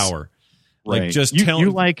like Flower. Like just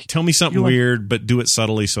tell me something weird, but do it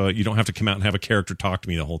subtly, so you don't have to come out and have a character talk to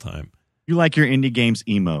me the whole time. You like your indie games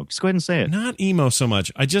emo? Just go ahead and say it. Not emo so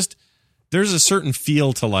much. There's a certain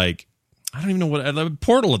feel to like. I don't even know what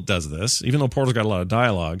Portal does this, even though Portal's got a lot of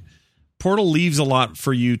dialogue. Portal leaves a lot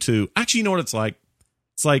for you to actually. You know what it's like?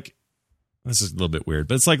 It's like this is a little bit weird,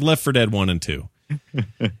 but it's like Left 4 Dead 1 and 2.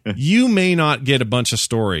 You may not get a bunch of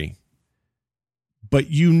story, but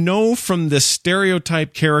you know from the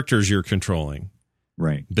stereotype characters you're controlling,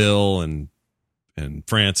 right? Bill and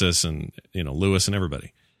Francis and Lewis and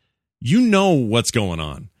everybody. You know what's going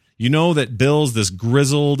on. You know that Bill's this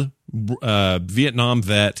grizzled Vietnam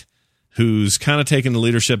vet who's kind of taken the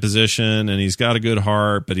leadership position, and he's got a good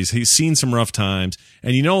heart, but he's seen some rough times.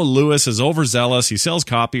 And Lewis is overzealous. He sells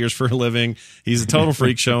copiers for a living. He's a total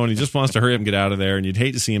freak show, and he just wants to hurry up and get out of there. And you'd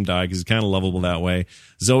hate to see him die because he's kind of lovable that way.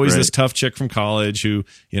 Zoe's this tough chick from college who,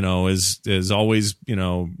 is always,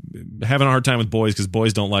 having a hard time with boys because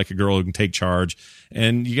boys don't like a girl who can take charge.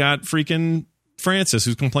 And you got freaking Francis,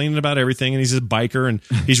 who's complaining about everything, and he's a biker, and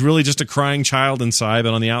he's really just a crying child inside,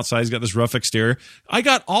 but on the outside he's got this rough exterior. I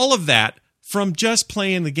got all of that from just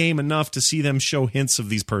playing the game enough to see them show hints of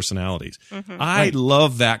these personalities. Mm-hmm. I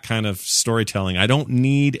love that kind of storytelling. I don't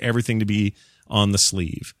need everything to be on the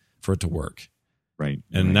sleeve for it to work. Right.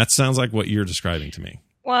 And that sounds like what you're describing to me.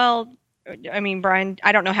 Well, I mean, Brian,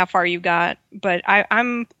 I don't know how far you got, but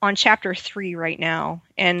I'm on chapter 3 right now,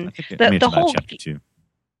 and the whole chapter 2.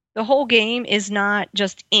 The whole game is not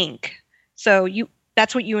just ink. So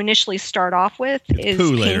that's what you initially start off with is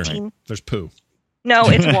poo painting. Later, right? There's poo. No,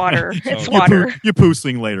 it's water. It's water. You're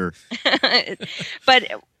poosing later. But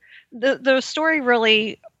the story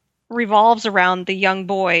really revolves around the young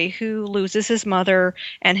boy who loses his mother,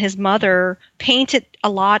 and his mother painted a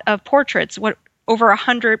lot of portraits, over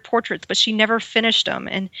 100 portraits, but she never finished them.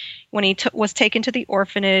 And when he was taken to the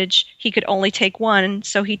orphanage, he could only take one,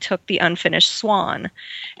 so he took the unfinished swan.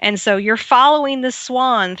 And so you're following the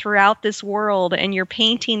swan throughout this world, and you're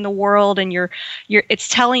painting the world, and it's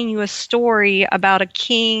telling you a story about a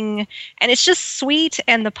king, and it's just sweet,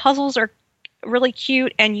 and the puzzles are really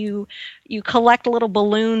cute, and you collect little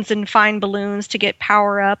balloons and find balloons to get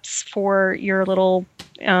power-ups for your little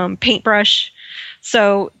paintbrush.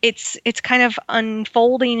 So it's kind of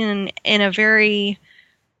unfolding in a very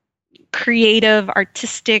creative,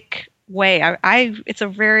 artistic way. It's a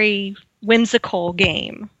very whimsical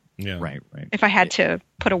game. Yeah, right. If I had to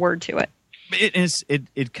put a word to it.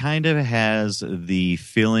 It kind of has the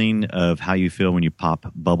feeling of how you feel when you pop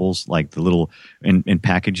bubbles, like the little in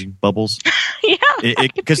packaging bubbles. Yeah,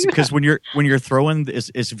 because when you're throwing,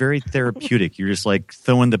 it's very therapeutic. You're just like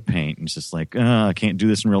throwing the paint. It's just like I can't do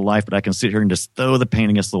this in real life, but I can sit here and just throw the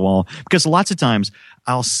paint against the wall. Because lots of times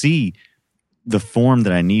I'll see the form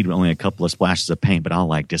that I need with only a couple of splashes of paint, but I'll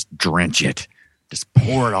like just drench it, just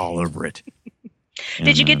pour it all over it.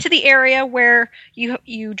 Did you get to the area where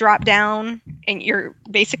you drop down and you're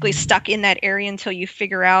basically stuck in that area until you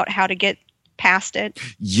figure out how to get past it?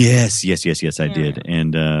 Yes, I did.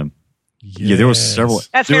 And there was several.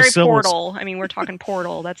 That's very Portal. I mean, we're talking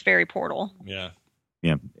Portal. That's very Portal. Yeah.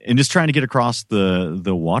 Yeah, and just trying to get across the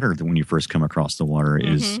water when you first come across the water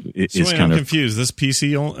is kind I'm of confused. This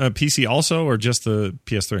PC also, or just the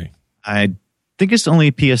PS3? I think it's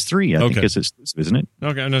only PS3. I think it's exclusive, isn't it?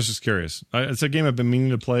 Okay, I was just curious. It's a game I've been meaning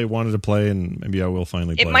to play, wanted to play, and maybe I will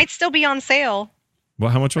finally play. It might still be on sale. Well,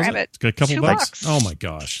 how much was it? A couple $2. Oh my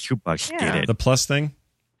gosh, $2. Get it. The Plus thing.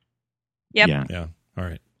 Yep. Yeah. All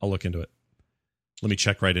right, I'll look into it. Let me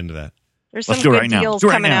check right into that. There's some good deals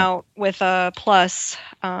coming out with Plus.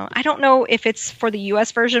 I don't know if it's for the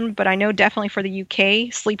US version, but I know definitely for the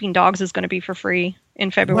UK, Sleeping Dogs is going to be for free in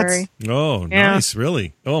February. What? Oh, nice!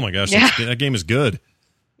 Really? Oh my gosh, that game is good.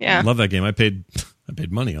 Yeah, I love that game. I paid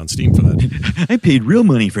money on Steam for that. I paid real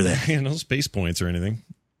money for that. No space points or anything.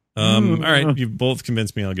 All right, you've both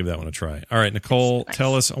convinced me. I'll give that one a try. All right, Nicole,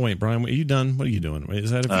 tell us. Oh wait, Brian, are you done? What are you doing? Wait,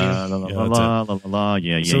 is that it for you?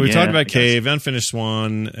 Yeah. So we talked about Cave, Unfinished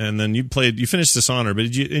Swan, and then you finished Dishonored. But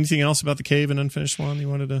did you anything else about the Cave and Unfinished Swan you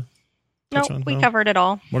wanted to? No, we covered it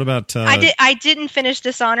all. What about? I didn't finish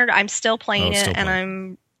Dishonored. I'm still playing it,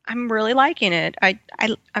 and I'm really liking it.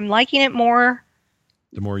 I'm liking it more.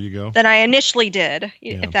 The more you go, than I initially did,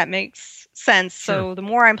 if that makes sense. Sure. So the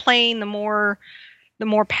more I'm playing, the more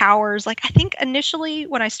powers. Like I think initially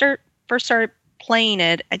when I first started playing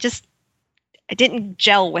it, I didn't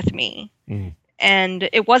gel with me. And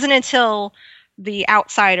it wasn't until The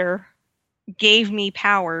Outsider gave me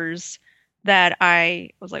powers that I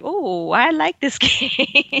was like, oh, I like this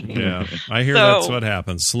game. Yeah, I hear that's what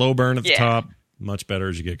happens. Slow burn at the top, much better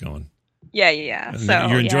as you get going. Yeah. So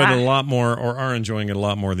you enjoyed it a lot more, or are enjoying it a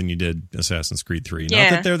lot more than you did Assassin's Creed 3. Not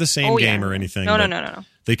that they're the same game or anything. No.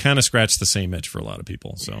 They kind of scratch the same itch for a lot of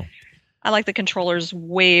people. So I like the controllers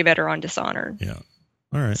way better on Dishonored. Yeah.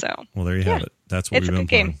 All right. So well, there you have it. That's what we've been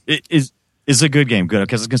playing. It is. It's a good game. Good.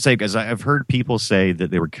 Because I was going to say, because I've heard people say that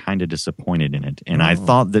they were kind of disappointed in it. And I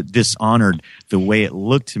thought that Dishonored, the way it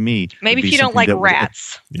looked to me. Maybe if you don't like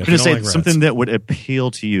rats. I'm going to say something that would appeal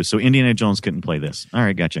to you. So Indiana Jones couldn't play this. All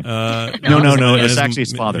right, gotcha. No. It's actually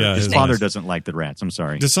his father. His father doesn't like the rats. I'm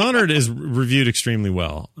sorry. Dishonored is reviewed extremely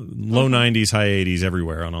well. Low 90s, high 80s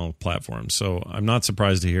everywhere on all platforms. So I'm not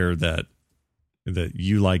surprised to hear that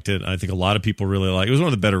you liked it. I think a lot of people really like it. It was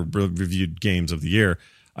one of the better reviewed games of the year.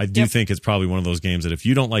 I do think it's probably one of those games that if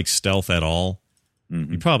you don't like stealth at all,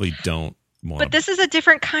 you probably don't want. But this is a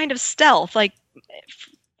different kind of stealth. Like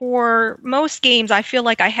for most games, I feel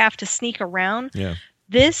like I have to sneak around. Yeah.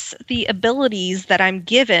 The abilities that I'm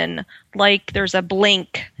given, like there's a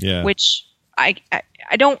blink, which I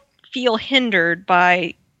don't feel hindered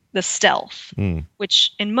by the stealth,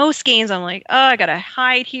 which in most games I'm like, oh, I gotta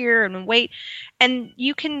hide here and wait. And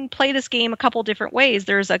you can play this game a couple different ways.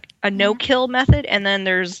 There's a no-kill method, and then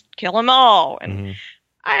there's kill them all. And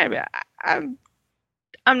I'm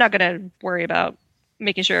not gonna worry about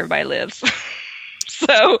making sure everybody lives.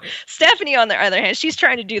 So Stephanie, on the other hand, she's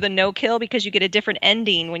trying to do the no-kill because you get a different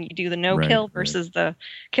ending when you do the no-kill versus the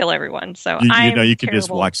kill everyone. So you can just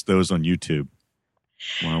watch those on YouTube.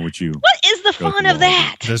 Why would you? What is the fun of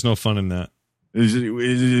that? There's no fun in that.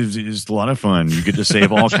 It's a lot of fun. You get to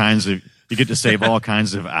save all kinds of. You get to save all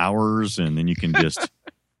kinds of hours, and then you can do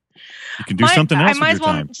something else. I might as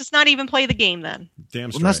well just not even play the game then.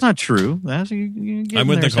 Damn straight. Well, that's not true. I'm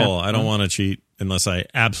with Nicole. I don't want to cheat unless I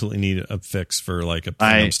absolutely need a fix for like a thing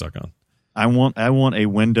I'm stuck on. I want a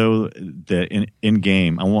window that in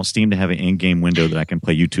game. I want Steam to have an in-game window that I can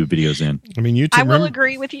play YouTube videos in. I mean, YouTube. I will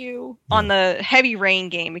agree with you on the Heavy Rain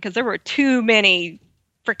game because there were too many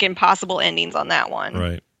freaking possible endings on that one.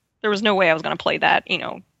 Right. There was no way I was going to play that,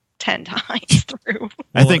 10 times through.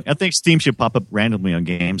 I think Steam should pop up randomly on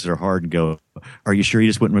games that are hard and go, are you sure you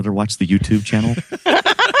just wouldn't rather watch the YouTube channel?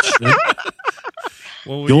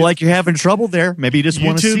 Well, feel like you're having trouble there. Maybe you just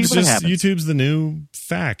want to see what happens. YouTube's the new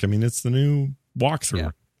FAQ. I mean, it's the new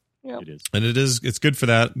walkthrough. Yeah. It is. And it's good for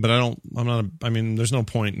that, but there's no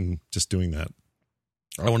point in just doing that.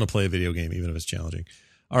 I want to play a video game, even if it's challenging.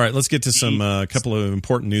 All right, let's get to some couple of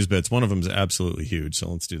important news bits. One of them is absolutely huge,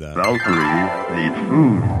 so let's do that. Valkyrie needs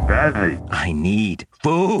food badly. I need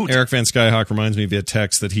food. Eric Van Skyhawk reminds me via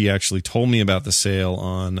text that he actually told me about the sale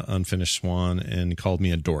on Unfinished Swan and called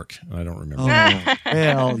me a dork. I don't remember. Oh,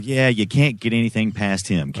 well, yeah, you can't get anything past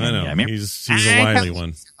him, can I know. You? He's a wily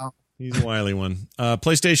one. He's a wily one.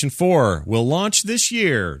 PlayStation 4 will launch this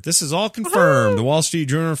year. This is all confirmed. The Wall Street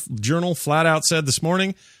Journal flat out said this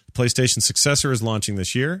morning the PlayStation successor is launching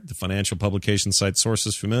this year. The financial publication cites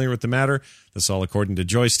sources familiar with the matter. This all according to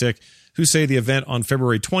Joystick, who say the event on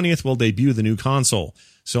February 20th will debut the new console.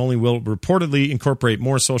 Sony will reportedly incorporate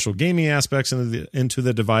more social gaming aspects into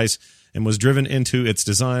the device and was driven into its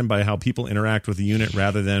design by how people interact with the unit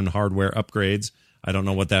rather than hardware upgrades. I don't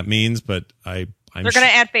know what that means, but they're going to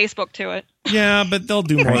add Facebook to it. Yeah, but they'll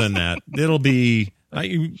do more than that. It'll be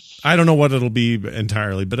I don't know what it'll be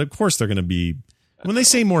entirely, but of course they're going to be When they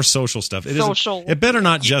say more social stuff, it better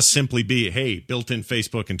not just simply be, hey, built-in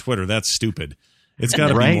Facebook and Twitter. That's stupid. It's got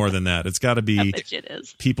to be more than that. It's got to be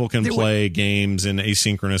people can play games in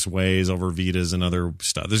asynchronous ways over Vitas and other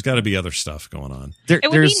stuff. There's got to be other stuff going on. It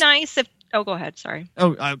would be nice if. Oh, go ahead. Sorry.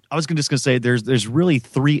 Oh, I was just going to say there's really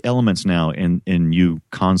 3 elements now in new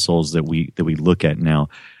consoles that we look at now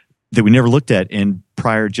that we never looked at in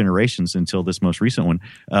prior generations until this most recent one.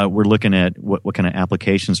 We're looking at what kind of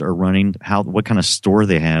applications are running, what kind of store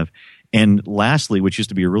they have. And lastly, which used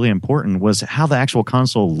to be really important, was how the actual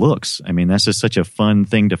console looks. I mean, that's just such a fun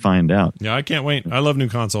thing to find out. Yeah, I can't wait. I love new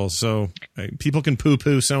consoles. So people can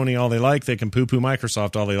poo-poo Sony all they like. They can poo-poo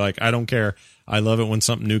Microsoft all they like. I don't care. I love it when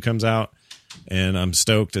something new comes out, and I'm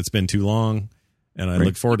stoked. It's been too long, and I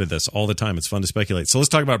look forward to this all the time. It's fun to speculate. So let's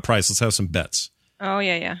talk about price. Let's have some bets. Oh,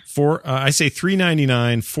 yeah. I say $399,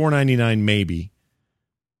 $499 maybe.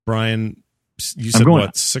 Brian, you said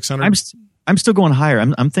what, $600? I'm still going higher.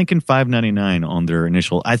 I'm thinking $599 on their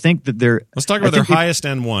initial. I think that they're. Let's talk about their highest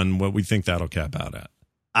end one. What we think that'll cap out at.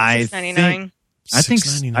 $699. I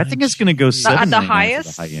think it's going to go $799 the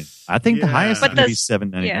highest. The high end. I think the highest is going to be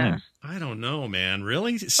 $799. Yeah. I don't know, man.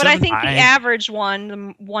 Really? But I think the average one,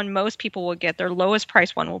 the one most people will get, their lowest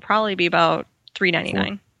price one will probably be about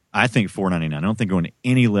 $399. I think $499. I don't think going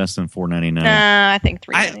any less than $499. I think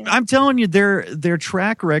 $399. I'm telling you, their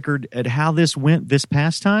track record at how this went this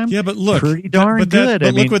past time. Yeah, but look, pretty darn good.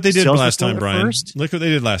 But look what they did last time, Brian. Look what they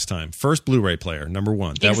did last time. First Blu-ray player, number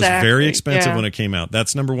one. That was very expensive when it came out.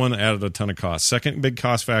 That's number one. Added a ton of cost. Second big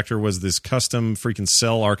cost factor was this custom freaking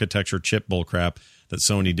cell architecture chip bullcrap that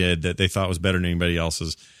Sony did that they thought was better than anybody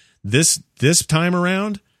else's. This time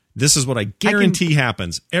around. This is what I guarantee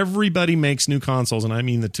happens. Everybody makes new consoles, and I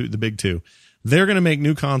mean the big two. They're going to make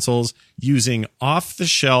new consoles using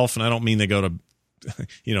off-the-shelf, and I don't mean they go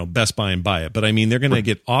to Best Buy and buy it, but I mean they're going to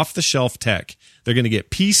get off-the-shelf tech. They're going to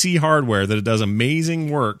get PC hardware that it does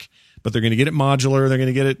amazing work, but they're going to get it modular. They're going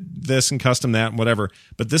to get it this and custom that and whatever.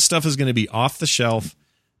 But this stuff is going to be off-the-shelf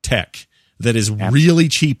tech that is really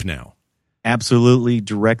cheap now. Absolutely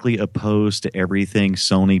directly opposed to everything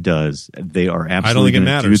Sony does. They are absolutely. I don't think it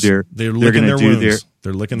matters. They're licking their wounds.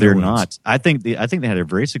 They're licking their wounds. They're not. I think they had a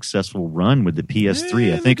very successful run with the PS3.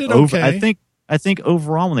 Yeah, I think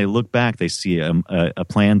overall, when they look back, they see a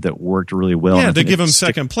plan that worked really well. Yeah, to give them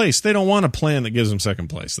second place. They don't want a plan that gives them second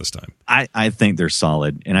place this time. I think they're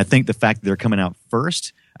solid, and I think the fact that they're coming out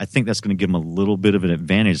first, I think that's going to give them a little bit of an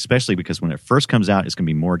advantage, especially because when it first comes out, it's going to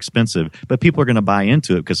be more expensive, but people are going to buy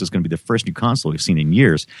into it because it's going to be the first new console we've seen in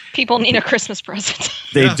years. People need a Christmas present.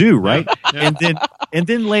 They do, right? Yeah. And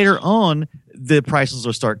then later on, the prices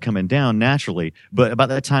will start coming down naturally. But about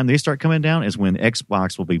that time they start coming down is when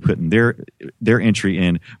Xbox will be putting their entry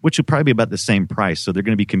in, which will probably be about the same price. So they're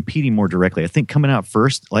going to be competing more directly. I think coming out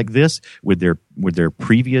first like this with their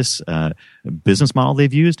previous business model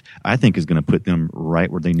they've used, I think is going to put them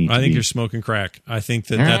right where they need to be. I think you're smoking crack. I think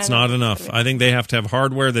that's not enough. I think they have to have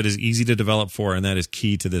hardware that is easy to develop for, and that is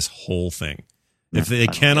key to this whole thing. If they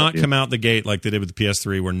cannot come out the gate like they did with the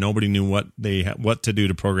PS3, where nobody knew what to do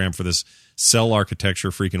to program for this cell architecture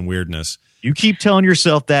freaking weirdness. You keep telling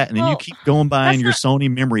yourself that, and then you keep going buying your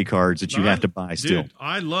Sony memory cards that you have to buy still. Dude,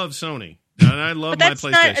 I love Sony, and I love my PlayStation.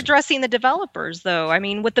 But that's not addressing the developers, though. I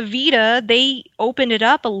mean, with the Vita, they opened it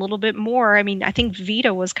up a little bit more. I mean, I think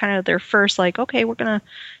Vita was kind of their first, like, okay, we're going to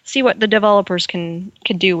see what the developers can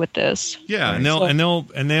do with this. Yeah, and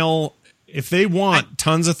they'll if they want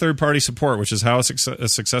tons of third-party support, which is how a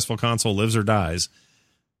successful console lives or dies,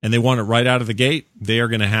 and they want it right out of the gate, they are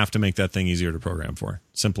going to have to make that thing easier to program for.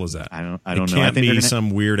 Simple as that. I don't know. It can't be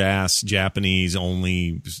some weird-ass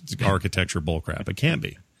Japanese-only architecture bullcrap. It can't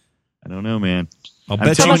be. I don't know, man. I'll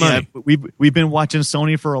bet you money. We've been watching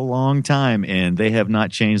Sony for a long time, and they have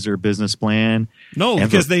not changed their business plan. No,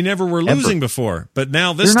 because they never were losing before. But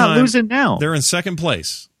now this time, they're not losing now. They're in second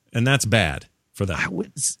place, and that's bad for them.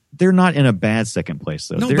 They're not in a bad second place,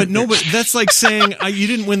 though. No, but that's like saying you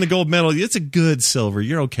didn't win the gold medal. It's a good silver.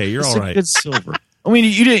 You're okay. You're all right. Good silver. I mean,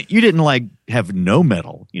 you didn't like have no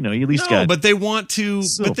medal. You at least got. But they want to.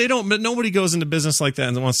 But they don't. But nobody goes into business like that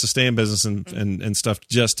and wants to stay in business and stuff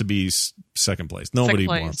just to be second place. Nobody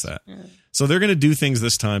wants that. Yeah. So they're going to do things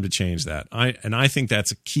this time to change that. I think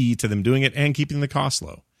that's a key to them doing it and keeping the cost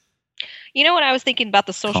low. You know what I was thinking about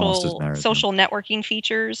the social networking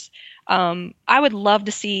features? I would love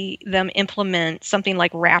to see them implement something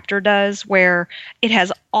like Raptor does, where it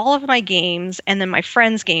has all of my games and then my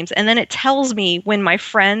friends' games, and then it tells me when my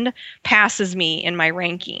friend passes me in my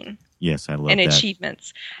ranking. Yes, I love that. And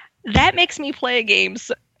achievements. That makes me play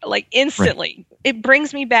games like instantly. Right. It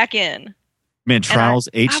brings me back in. Man, Trials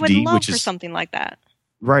HD, I would love which for is something like that.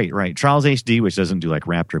 Right. Trials HD, which doesn't do like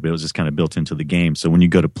Raptor, but it was just kind of built into the game. So when you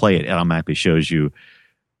go to play it, it automatically shows you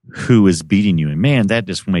who is beating you. And man, that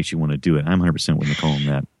just makes you want to do it. I'm 100% with Nicole on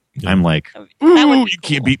that. Yeah. I'm like, ooh, you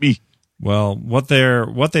can't beat me. Well, what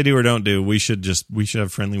they do or don't do, we should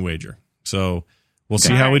have friendly wager. So we'll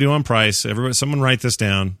see how we do on price. Everybody, someone write this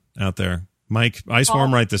down out there. Mike,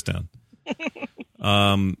 Iceworm, write this down.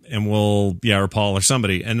 And we'll, or Paul or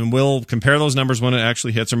somebody, and we'll compare those numbers when it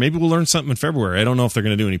actually hits, or maybe we'll learn something in February. I don't know if they're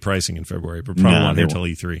going to do any pricing in February, but probably not until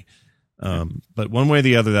E3. But one way or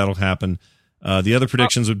the other, that'll happen. The other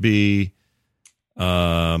predictions would be,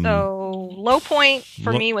 so low point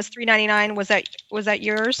for me was $399. Was that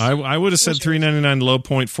yours? I would have said $399 low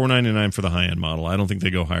point, $499 for the high end model. I don't think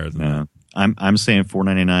they go higher than that. I'm saying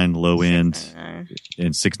 $499 low end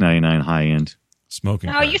and $699 high end.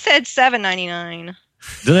 Smoking. No, you said $799.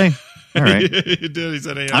 Did I? All right. You did. He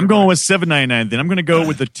said I'm going with $799. Then I'm going to go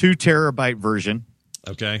with the 2 terabyte version.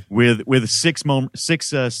 Okay. With six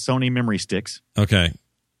Sony memory sticks. Okay.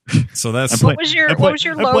 So that's what was your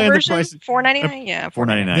low version? $499. Yeah,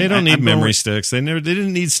 $499. They don't need memory sticks. They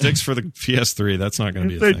didn't need sticks for the PS3. That's not going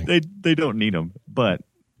to be a thing. They don't need them, but.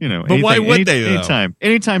 But why would they?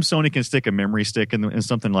 Anytime Sony can stick a memory stick in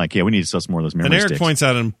something like, we need to sell some more of those memory sticks. And Eric points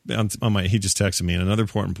out on my, he just texted me, and another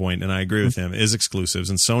important point, and I agree with him, is exclusives.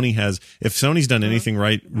 And Sony if Sony's done anything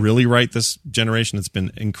really right this generation, it's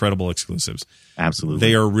been incredible exclusives. Absolutely,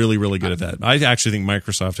 they are really, really good at that. I actually think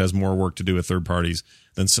Microsoft has more work to do with third parties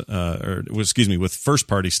with first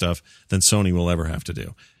party stuff than Sony will ever have to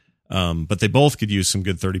do. But they both could use some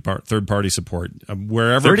good third party support.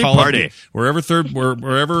 Wherever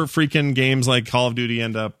freaking games like Call of Duty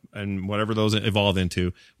end up and whatever those evolve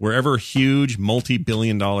into, wherever huge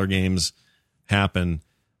multi-billion-dollar games happen,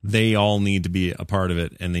 they all need to be a part of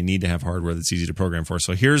it, and they need to have hardware that's easy to program for.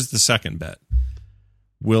 So here's the second bet.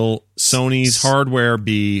 Will Sony's hardware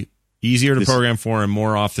be easier to program for and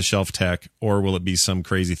more off-the-shelf tech, or will it be some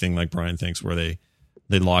crazy thing like Brian thinks where they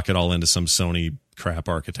lock it all into some Sony crap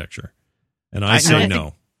architecture? And I say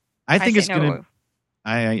no. I think it's going to.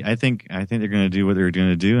 I think they're going to do what they're going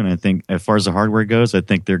to do, and I think as far as the hardware goes, I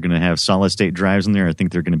think they're going to have solid state drives in there. I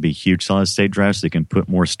think they're going to be huge solid state drives, so they can put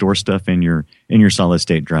more store stuff in your solid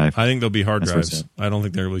state drive. I think they'll be hard drives. I don't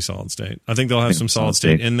think they're really solid state. I think they'll have some solid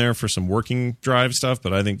state in there for some working drive stuff,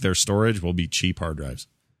 but I think their storage will be cheap hard drives.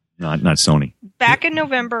 Not Sony. Back in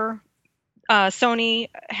November, Sony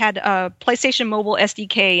had a PlayStation Mobile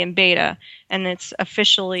SDK in beta, and it's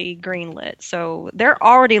officially greenlit. So they're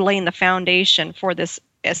already laying the foundation for this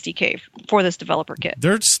SDK, for this developer kit.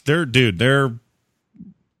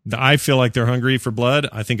 I feel like they're hungry for blood.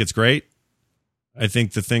 I think it's great. I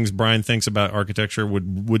think the things Brian thinks about architecture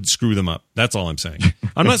would screw them up. That's all I'm saying.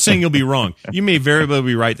 I'm not saying you'll be wrong. You may very well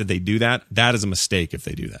be right that they do that. That is a mistake if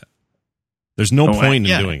they do that. There's no point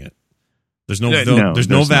in doing it. There's no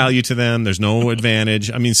value to them. There's no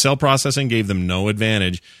advantage. I mean, cell processing gave them no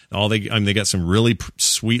advantage. They got some really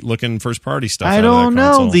sweet looking first party stuff. I don't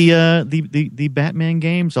know. The Batman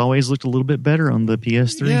games always looked a little bit better on the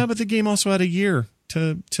PS3. Yeah, but the game also had a year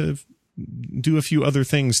to do a few other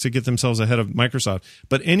things to get themselves ahead of Microsoft.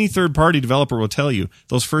 But any third party developer will tell you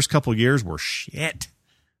those first couple years were shit.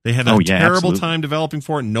 They had a terrible time developing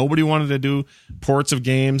for it. Nobody wanted to do ports of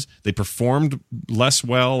games. They performed less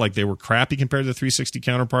well, like they were crappy compared to the 360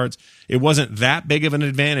 counterparts. It wasn't that big of an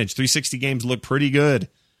advantage. 360 games look pretty good.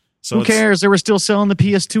 So who cares? They were still selling the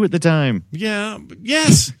PS2 at the time. Yeah,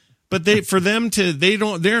 yes. But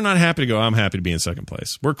they're not happy to go, I'm happy to be in second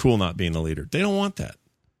place. We're cool not being the leader. They don't want that.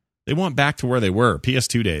 They want back to where they were,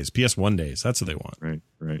 PS2 days, PS1 days. That's what they want.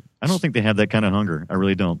 Right. I don't think they have that kind of hunger. I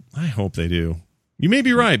really don't. I hope they do. You may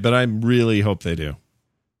be right, but I really hope they do.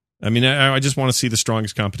 I mean, I just want to see the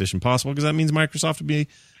strongest competition possible, because that means Microsoft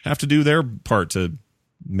have to do their part to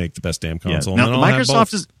make the best damn console. Yeah. Now,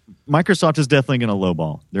 Microsoft is definitely going to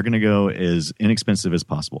lowball. They're going to go as inexpensive as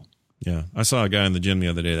possible. Yeah, I saw a guy in the gym the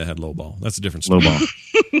other day that had lowball. That's a different story.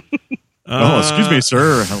 Lowball. Excuse me,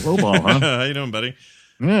 sir. Lowball, huh? How you doing, buddy?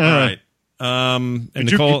 Yeah. All right. And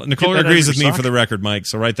Nicole agrees with me for the record, Mike.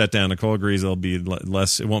 So write that down. Nicole agrees it'll be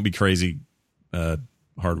less. It won't be crazy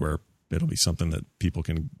hardware. It'll be something that people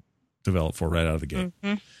can develop for right out of the gate.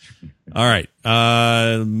 Mm-hmm. All right.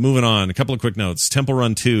 Moving on. A couple of quick notes. Temple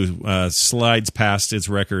Run 2 slides past its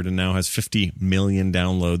record and now has 50 million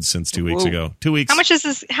downloads since 2 weeks ago. 2 weeks. How much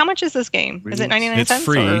is this game? Is it 99 cents? It's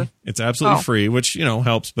free. Or? It's absolutely free, which,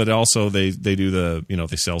 helps, but also they do the,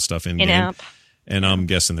 they sell stuff in game. And I'm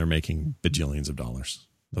guessing they're making bajillions of dollars.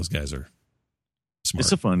 Those guys are smart.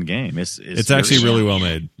 It's a fun game. It's actually really well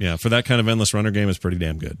made. Yeah, for that kind of endless runner game, it's pretty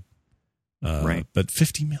damn good. Right. But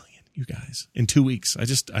 50 million. You guys, in 2 weeks.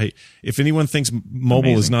 If anyone thinks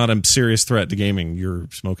mobile is not a serious threat to gaming, you're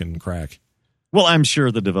smoking crack. Well, I'm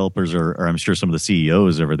sure the developers or I'm sure some of the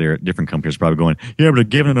CEOs over there at different companies are probably going, yeah, but they're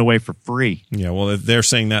giving it away for free. Yeah, well, if they're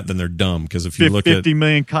saying that, then they're dumb. Because if you look at 50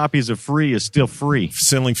 million copies of free is still free.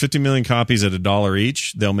 Selling 50 million copies at $1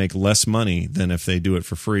 each, they'll make less money than if they do it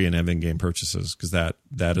for free and have in-game purchases. Because that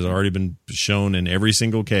has already been shown in every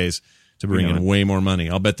single case to bring in way more money.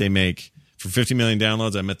 I'll bet they make, for 50 million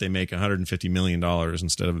downloads, I bet they make $150 million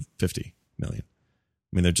instead of 50 million.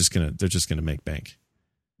 I mean, they're just gonna make bank.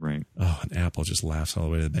 Right. Oh, and Apple just laughs all the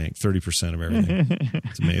way to the bank. 30% of everything.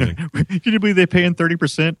 It's amazing. Can you believe they're paying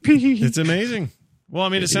 30%? It's amazing. Well, I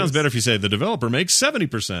mean, it sounds better if you say the developer makes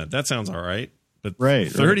 70%. That sounds all right. But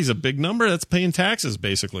 30 is a big number. That's paying taxes,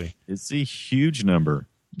 basically. It's a huge number.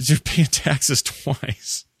 You're paying taxes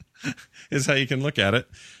twice, is how you can look at it.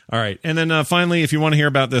 All right. And then finally, if you want to hear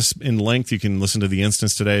about this in length, you can listen to the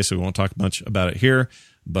instance today, so we won't talk much about it here.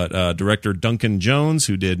 But director Duncan Jones,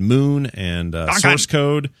 who did Moon and Source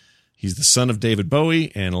Code, he's the son of David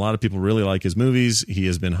Bowie, and a lot of people really like his movies. He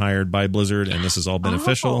has been hired by Blizzard, and this is all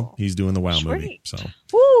beneficial. He's doing the WoW movie. So,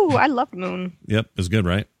 woo! I love Moon. Yep, it was good,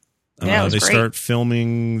 right? Yeah, it was they great. start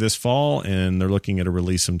filming this fall, and they're looking at a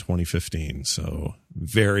release in 2015. So,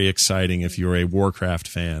 very exciting if you're a Warcraft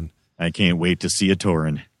fan. I can't wait to see a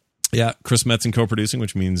Tauren. Yeah, Chris Metzen co-producing,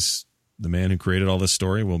 which means the man who created all this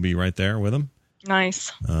story will be right there with him.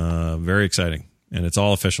 Nice. Very exciting. And it's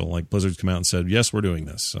all official. Like Blizzard's come out and said, yes, we're doing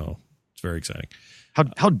this. So it's very exciting.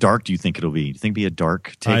 How dark do you think it'll be? Do you think it'll be a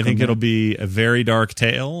dark take? I think it'll be a very dark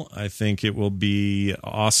tale. I think it will be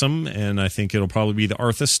awesome. And I think it'll probably be the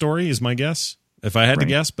Arthas story is my guess. If I had to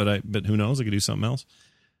guess, but who knows? I could do something else.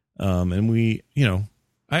 And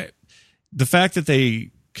the fact that they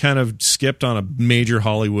kind of skipped on a major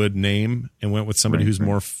Hollywood name and went with somebody who's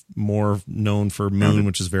more known for Moon,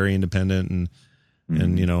 which is very independent, and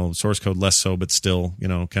Source Code less so, but still,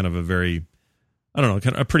 kind of a very, I don't know,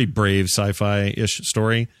 kind of a pretty brave sci-fi-ish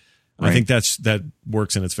story. Right. I think that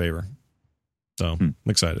works in its favor. So I'm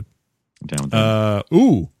excited. I'm down with that.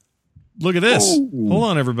 Look at this. Ooh. Hold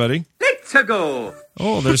on, everybody. Let's go.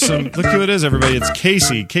 Oh, there's some. Look who it is, everybody. It's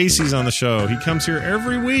Casey. Casey's on the show. He comes here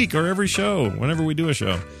every week or every show, whenever we do a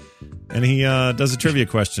show. And he does a trivia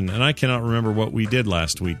question. And I cannot remember what we did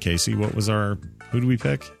last week, Casey. Who did we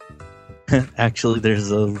pick? Actually, there's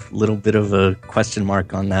a little bit of a question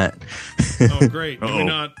mark on that. Oh, great.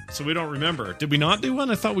 So we don't remember. Did we not do one?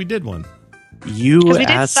 I thought we did one. We did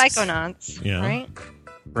Psychonauts, right?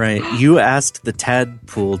 Right. You asked the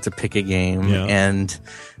Tadpool to pick a game, and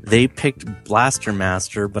they picked Blaster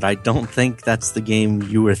Master, but I don't think that's the game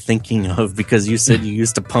you were thinking of because you said you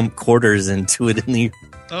used to pump quarters into it in the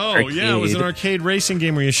arcade. Yeah, it was an arcade racing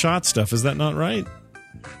game where you shot stuff. Is that not right?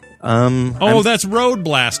 That's Road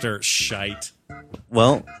Blaster. Shite.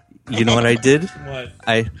 Well, you know what I did? What?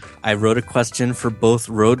 I wrote a question for both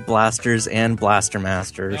Road Blasters and Blaster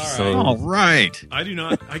Master. All right.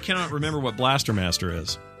 I cannot remember what Blaster Master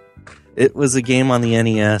is. It was a game on the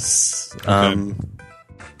NES. Okay.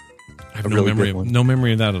 I have no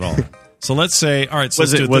memory of that at all. So let's say, all right. So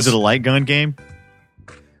was it a light gun game?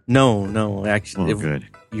 No. Actually, good.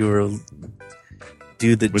 You were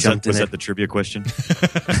dude that jumped in. Was that the trivia question?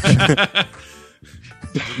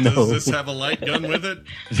 No. Does this have a light gun with it?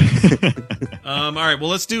 All right. Well,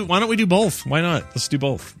 why don't we do both? Why not? Let's do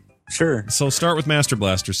both. Sure. So start with Master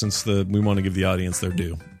Blaster since we want to give the audience their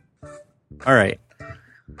due. All right.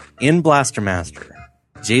 In Blaster Master,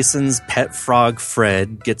 Jason's pet frog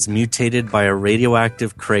Fred gets mutated by a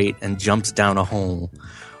radioactive crate and jumps down a hole.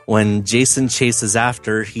 When Jason chases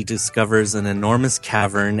after, he discovers an enormous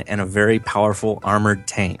cavern and a very powerful armored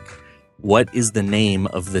tank. What is the name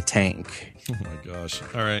of the tank? Oh my gosh.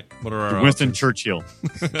 All right. What are our Winston options? Churchill.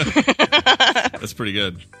 That's pretty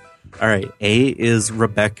good. All right. A is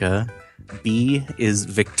Rebecca. B is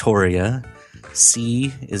Victoria.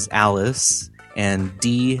 C is Alice. And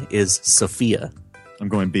D is Sophia. I'm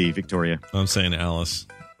going B, Victoria. I'm saying Alice.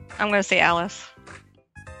 I'm going to say Alice.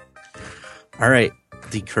 All right.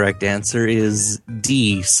 The correct answer is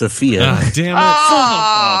D, Sophia. Damn it.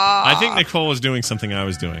 I think Nicole was doing something I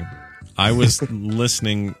was doing. I was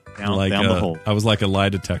listening down the hole. I was like a lie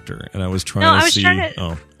detector, and I was trying to see.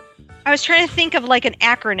 I was trying to think of like an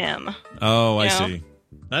acronym. Oh, I see.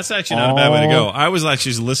 That's actually not a bad way to go. I was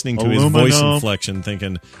actually listening to his voice inflection,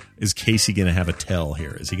 thinking, is Casey going to have a tell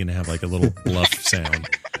here? Is he going to have like a little bluff sound?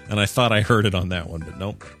 And I thought I heard it on that one, but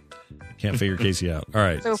nope. Can't figure Casey out. All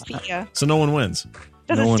right. Sophia. So no one wins.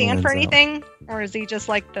 Does it stand for anything? Or is he just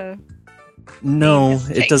like the... No,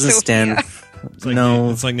 it doesn't stand...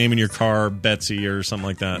 It's like naming your car Betsy or something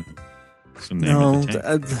like that. No,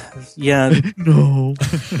 yeah, no,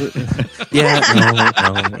 yeah,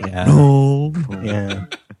 no, yeah.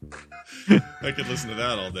 I could listen to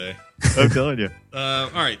that all day. I'm telling you. All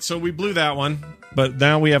right, so we blew that one, but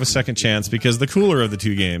now we have a second chance because the cooler of the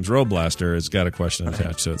two games, Road Blaster, has got a question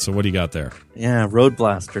attached to it. So what do you got there? Yeah, Road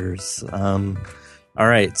Blasters. All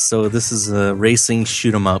right, so this is a racing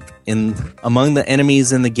shoot 'em up. Among the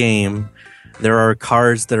enemies in the game, there are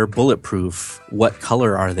cars that are bulletproof. What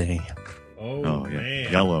color are they? Oh yeah,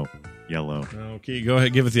 man. Yellow. Okay, go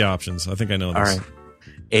ahead, give it the options. I think I know this. All right.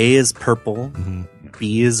 A is purple,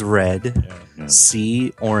 B is red,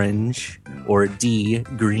 C orange, or D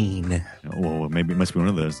green. Well, maybe it must be one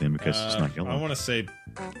of those then because it's not yellow. I want to say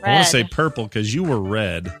purple because you were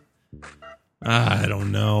red. I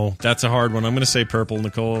don't know. That's a hard one. I'm going to say purple.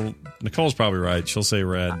 Nicole's probably right. She'll say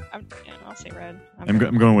red. I'll say red. I'm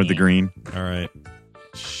going with the green. All right.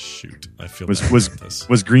 Shoot, I feel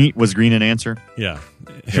was green an answer? Yeah,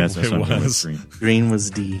 yes, it was. Green was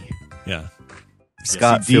D. Yeah.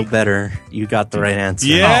 Scott, feel better. You got the right answer.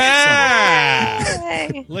 Yeah!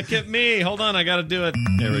 Oh, look at me. Hold on, I got to do it.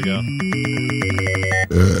 There we go.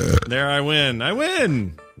 There, I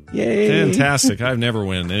win. Yay. Fantastic. I've never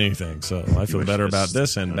win anything, so I feel better about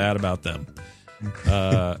this and bad about them.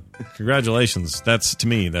 Congratulations. That's to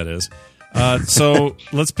me, that is. So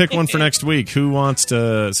let's pick one for next week. Who wants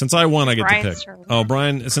to? Since I won, I get to pick. Oh,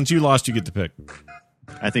 Brian, since you lost, you get to pick.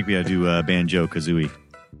 I think we got to do Banjo-Kazooie.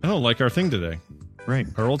 Oh, like our thing today. Right.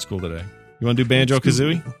 Our old school today. You want to do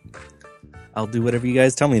Banjo-Kazooie? I'll do whatever you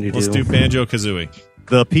guys tell me to do. Let's do Banjo-Kazooie.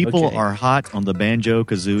 The people are hot on the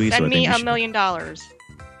Banjo-Kazooie. Send me $1 million.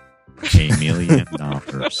 $1 million.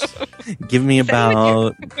 Give me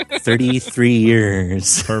about 33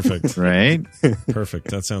 years. Perfect. Right? Perfect.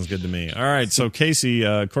 That sounds good to me. All right. So Casey,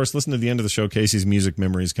 of course, listen to the end of the show. Casey's music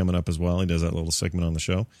memories coming up as well. He does that little segment on the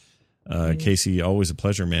show. Casey, always a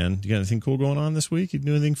pleasure, man. You got anything cool going on this week? You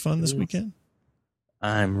do anything fun this weekend?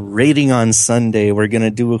 I'm raiding on Sunday.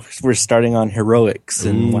 We're starting on heroics,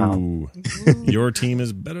 and wow, your team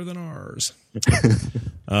is better than ours.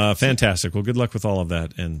 Fantastic. Well, good luck with all of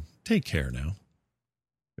that, and take care now.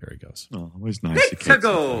 There he goes. Oh, always nice.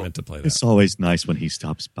 I meant to play that. It's always nice when he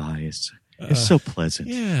stops by. It's so pleasant.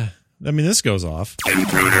 Yeah. I mean, this goes off.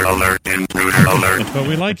 Intruder alert! Intruder alert! But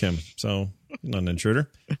we like him, so not an intruder.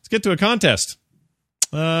 Let's get to a contest.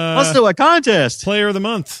 Let's do a contest. Player of the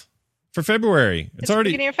month. For February. It's already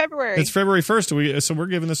beginning of February. It's February 1st. So we're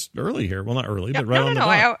giving this early here. Well, not early, but right on the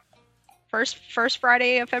dot. First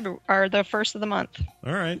Friday of February, or the first of the month.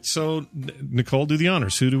 All right. So Nicole, do the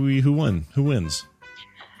honors. Who won? Who wins?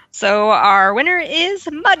 So our winner is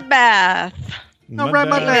Mudbath.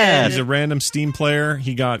 Mudbath. He's a random Steam player.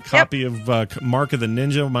 He got copy of Mark of the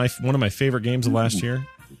Ninja, one of my favorite games of last year.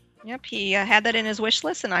 Yep, he had that in his wish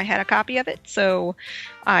list, and I had a copy of it, so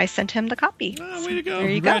I sent him the copy. Oh, way to go.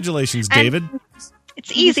 Congratulations, David. And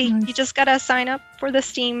it's easy. You just got to sign up for the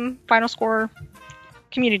Steam Final Score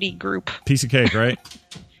community group. Piece of cake, right?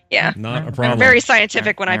 Yeah. Not a problem. I'm very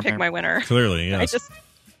scientific when I pick my winner. Clearly, yes.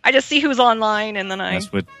 I just see who's online, and then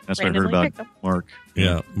That's what I heard about Mark.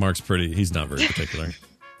 Yeah, Mark's he's not very particular.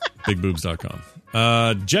 BigBoobs.com.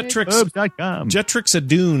 Jetrix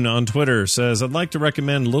Adune on Twitter says, I'd like to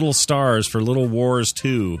recommend Little Stars for Little Wars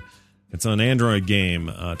 2. It's an Android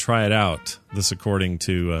game. Try it out. This according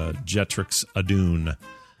to Jetrix Adune.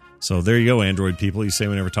 So there you go, Android people. You say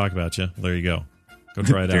we never talk about you. There you go. Go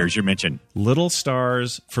try it out. There's your mention. Little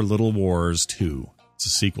Stars for Little Wars 2. It's a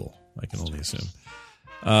sequel, I can only assume.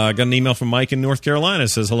 Got an email from Mike in North Carolina. It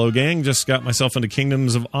says, hello, gang. Just got myself into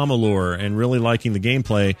Kingdoms of Amalur and really liking the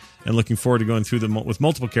gameplay and looking forward to going through them with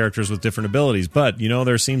multiple characters with different abilities. But,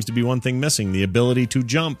 there seems to be one thing missing, the ability to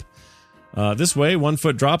jump. This way, 1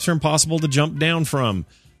 foot drops are impossible to jump down from.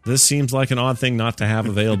 This seems like an odd thing not to have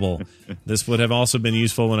available. This would have also been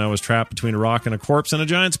useful when I was trapped between a rock and a corpse and a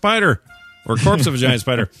giant spider. Or a corpse of a giant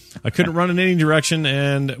spider. I couldn't run in any direction,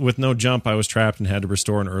 and with no jump, I was trapped and had to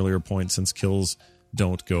restore an earlier point since kills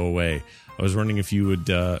don't go away. I was wondering if you would,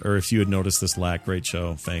 if you had noticed this lack. Great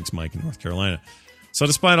show. Thanks, Mike in North Carolina. So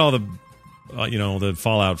despite all the, the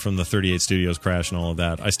fallout from the 38 Studios crash and all of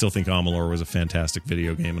that, I still think Amalur was a fantastic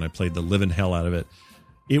video game, and I played the living hell out of it.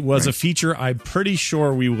 It was a feature I'm pretty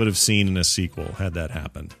sure we would have seen in a sequel had that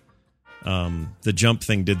happened. The jump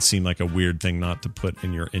thing did seem like a weird thing not to put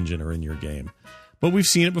in your engine or in your game. But we've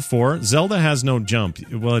seen it before. Zelda has no jump.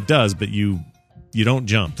 Well, it does, but you don't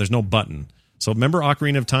jump. There's no button. So remember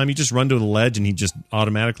Ocarina of Time? You just run to the ledge and he just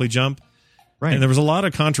automatically jump. Right. And there was a lot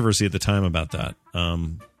of controversy at the time about that. I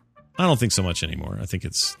don't think so much anymore. I think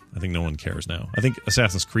no one cares now. I think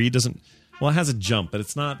Assassin's Creed doesn't. Well, it has a jump, but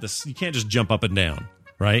it's not this. You can't just jump up and down,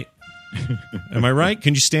 right? Am I right?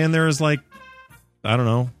 Can you stand there as like, I don't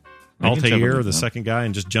know, Altair or the no. second guy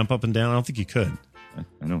and just jump up and down? I don't think you could.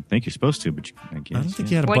 I don't think you're supposed to, but I guess. I don't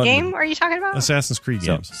think you had a What button. game are you talking about? Assassin's Creed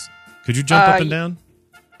games. Could you jump up and down?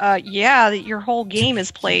 Yeah, your whole game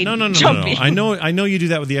is played. No. Jumping. I know you do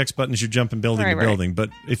that with the X button as you're jumping building to Right. building, but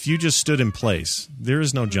if you just stood in place, there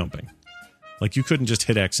is no jumping. Like you couldn't just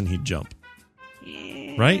hit X and he'd jump.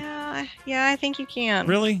 Yeah, Right? Yeah, I think you can.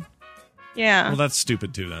 Really? Yeah. Well, that's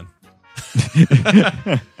stupid too then.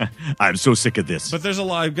 I'm so sick of this. But there's a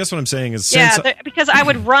lot. I guess what I'm saying is, because I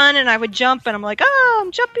would run and I would jump and I'm like,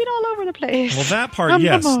 I'm jumping all over the place. well, that part,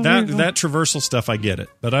 yes, that traversal stuff, I get it.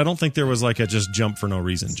 But I don't think there was like a just jump for no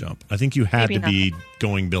reason jump. I think you had Maybe to be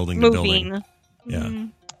going building Moving. to building. Yeah.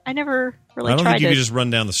 I never really I don't tried think you to. could just run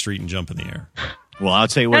down the street and jump in the air. Well, I'll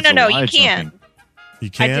tell you what. No, you can. You I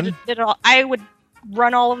can? did it all. I would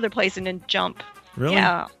run all over the place and then jump. Really?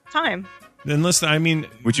 Yeah, time. Unless, I mean,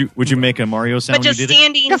 Would you make a Mario sound But when just you did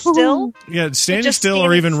standing still. yeah, standing just still or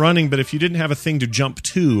standing even running, but if you didn't have a thing to jump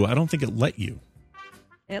to, I don't think it let you.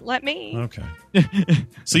 It let me. Okay.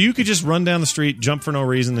 So you could just run down the street, jump for no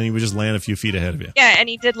reason, and you would just land a few feet ahead of you. Yeah, and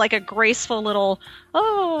he did like a graceful little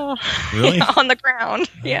Really? on the ground.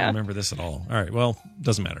 I don't Yeah. remember this at all. All right, well,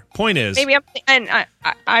 doesn't matter. Point is, Maybe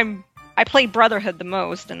I played Brotherhood the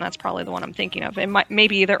most, and that's probably the one I'm thinking of.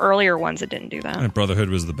 Maybe the earlier ones that didn't do that. Brotherhood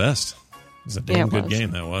was the best. It was a damn good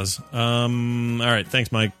game, that was. All right,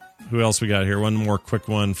 thanks, Mike. Who else we got here? One more quick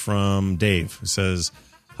one from Dave, who says,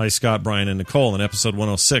 hi, Scott, Brian, and Nicole. In episode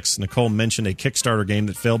 106, Nicole mentioned a Kickstarter game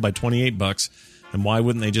that failed by $28, and why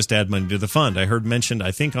wouldn't they just add money to the fund? I heard mentioned, I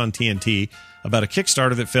think on TNT, about a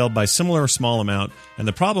Kickstarter that failed by similar small amount, and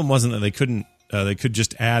the problem wasn't that they could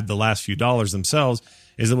just add the last few dollars themselves,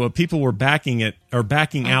 is that what people were backing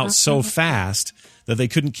out so fast that they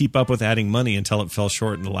couldn't keep up with adding money until it fell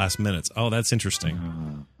short in the last minutes. Oh, that's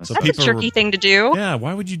interesting. So That's a tricky thing to do. Yeah,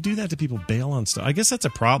 why would you do that to people? Bail on stuff. I guess that's a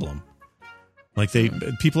problem. Like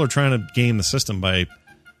people are trying to game the system by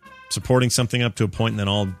supporting something up to a point and then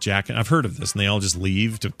all jacking. I've heard of this, and they all just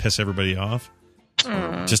leave to piss everybody off,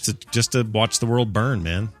 just to watch the world burn.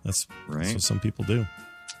 Man, that's what some people do.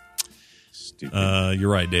 Stupid.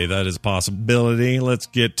 You're right, Dave. That is a possibility. Let's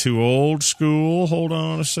get to old school. Hold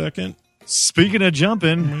on a second. Speaking of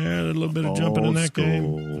jumping, yeah, a little bit of jumping in that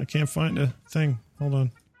game. I can't find a thing. Hold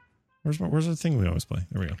on. Where's the thing we always play?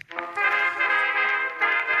 There we go.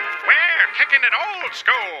 We're kicking it old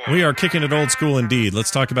school. We are kicking it old school indeed.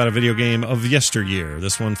 Let's talk about a video game of yesteryear.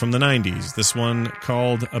 This one from the 90s. This one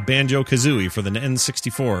called a Banjo-Kazooie for the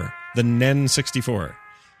N64. The N64.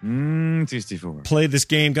 64. Played this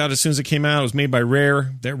game, got it as soon as it came out. It was made by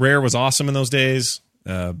Rare. That Rare was awesome in those days.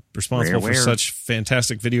 Responsible for such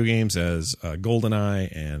fantastic video games as GoldenEye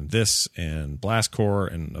and this and Blast Corps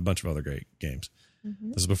and a bunch of other great games.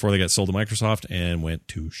 Mm-hmm. This is before they got sold to Microsoft and went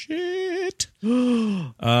to shit.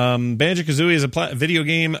 Banjo-Kazooie is a video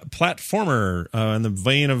game platformer in the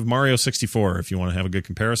vein of Mario 64, if you want to have a good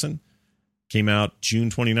comparison. Came out June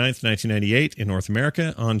 29th, 1998 in North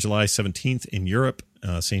America, on July 17th in Europe,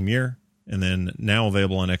 same year. And then now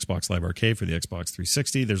available on Xbox Live Arcade for the Xbox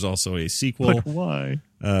 360. There's also a sequel. But why?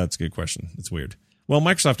 It's a good question. It's weird. Well,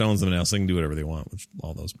 Microsoft owns them now, so they can do whatever they want with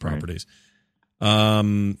all those properties.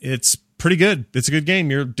 Right. It's pretty good. It's a good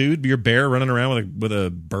game. You're a bear running around with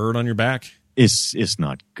a bird on your back. It's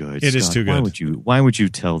not good. It is too good. Why would you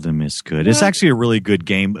tell them it's good? It's actually a really good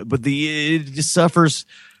game, but it suffers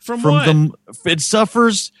from what? It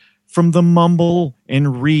suffers from the mumble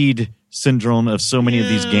and read syndrome of so many of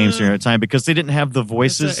these games during that time because they didn't have the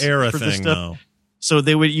voices It's an era for thing, the stuff. though. So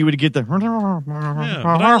you would get the yeah,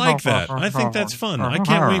 but I like that. I think that's fun. I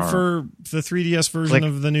can't wait for the 3DS version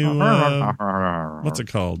of the new what's it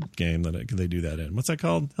called game that they do that in. What's that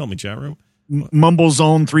called? Help me, chat room. Mumble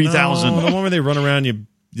Zone 3000. No, the one where they run around, you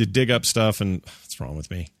dig up stuff, and what's wrong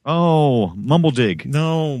with me? Oh, Mumble Dig.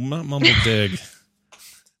 No, not Mumble Dig.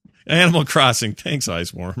 Animal Crossing. Thanks,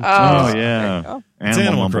 Iceworm. Oh yeah, it's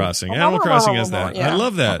Animal Crossing. Animal Crossing has that. Yeah. I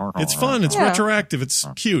love that. It's fun. It's retroactive. It's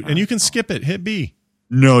cute, and you can skip it. Hit B.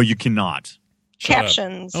 No, you cannot.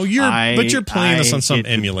 Captions. Oh, but you're playing this on some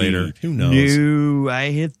emulator. Who knows? No,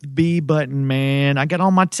 I hit the B button, man. I got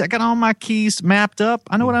all my keys mapped up.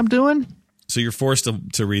 I know what I'm doing. So you're forced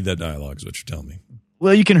to read that dialogue, is what you're telling me.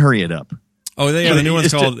 Well, you can hurry it up. Oh, yeah, the new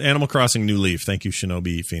one's called Animal Crossing New Leaf. Thank you,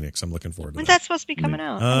 Shinobi Phoenix. I'm looking forward to When's that. that supposed to be coming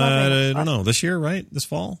out? I don't know. This year, right? This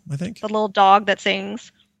fall, I think. The little dog that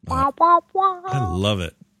sings. Wah, wah, wah. I love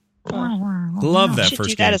it. Love that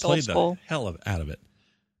first game. That Played the hell out of it.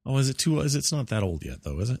 Oh, is it too? It's not that old yet,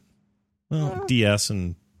 though, is it? Well, DS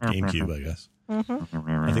and GameCube, I guess.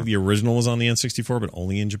 Mm-hmm. I think the original was on the N64, but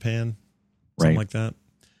only in Japan. Something like that.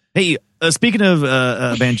 Hey, speaking of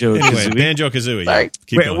Banjo Anyway, Kazooie. Banjo-Kazooie. Yeah,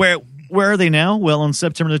 keep going. Where are they now? Well, on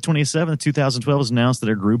September the 27th, 2012, it was announced that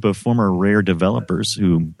a group of former Rare developers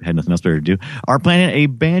who had nothing else better to do are planning a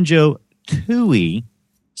Banjo-Tooie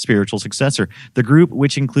spiritual successor. The group,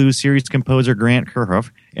 which includes series composer Grant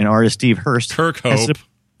Kirkhope and artist Steve Hurst, and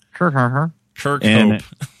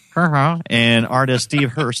artist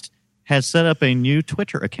Steve Hurst has set up a new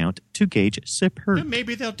Twitter account to gauge support.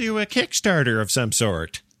 Maybe they'll do a Kickstarter of some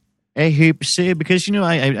sort. I hope so, because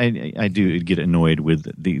I do get annoyed with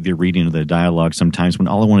the reading of the dialogue sometimes when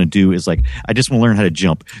all I want to do is like, I just want to learn how to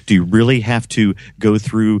jump. Do you really have to go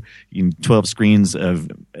through 12 screens of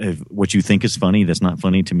what you think is funny that's not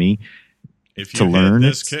funny to me if to learn?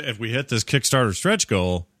 If we hit this Kickstarter stretch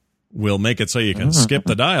goal, we'll make it so you can skip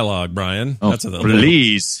the dialogue, Brian. That's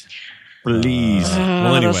please. Well,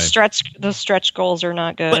 anyway. The stretch goals are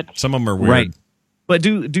not good. But some of them are weird. Right. But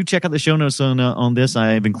do check out the show notes on this.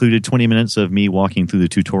 I've included 20 minutes of me walking through the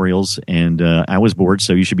tutorials, and I was bored,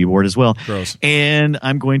 so you should be bored as well. Gross. And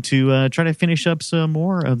I'm going to try to finish up some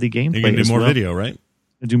more of the gameplay. You're going to do more video, right?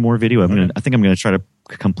 Do more video. I think I'm going to try to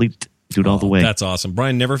do it all the way. That's awesome.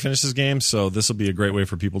 Brian never finishes games, so this will be a great way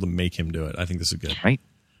for people to make him do it. I think this is good. Right?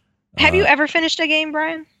 Have you ever finished a game,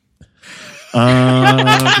 Brian?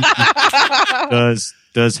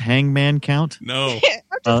 Does Hangman count? No.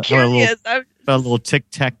 I'm just curious. A little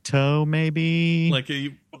tic-tac-toe, maybe? I've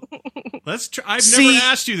never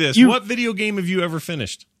asked you this. What video game have you ever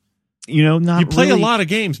finished? Not You play really a lot of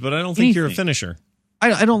games, but I don't think you're a finisher.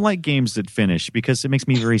 I don't like games that finish because it makes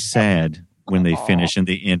me very sad when they finish in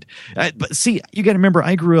the end. But see, you got to remember,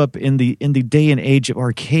 I grew up in the day and age of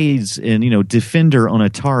arcades and Defender on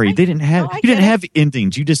Atari. You didn't have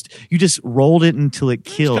endings. You just rolled it until it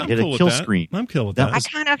killed. You had a kill screen. I'm cool with that. I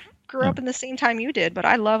kind of grew up in the same time you did, but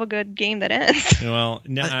I love a good game that ends. Well,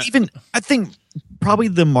 I think probably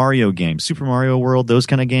the Mario games, Super Mario World, those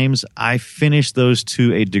kind of games, I finished those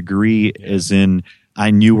to a degree, as in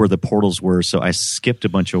I knew where the portals were, so I skipped a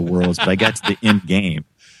bunch of worlds, but I got to the end game.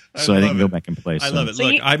 So I didn't go back and play. I love it.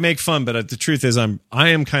 Look, I make fun, but the truth is I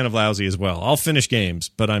am kind of lousy as well. I'll finish games,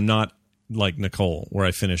 but I'm not like Nicole, where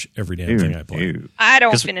I finish every damn thing I play. I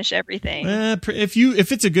don't finish everything.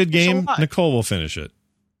 If it's a good game, Nicole will finish it.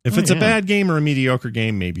 If it's a bad game or a mediocre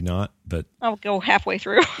game, maybe not. But I'll go halfway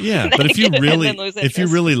through. Yeah, but if you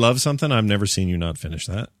really love something, I've never seen you not finish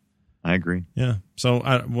that. I agree. Yeah. So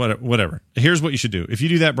whatever. Here's what you should do. If you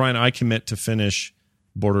do that, Brian, I commit to finish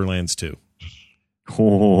Borderlands 2.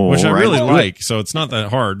 Which I really like, so it's not that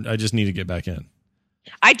hard. I just need to get back in.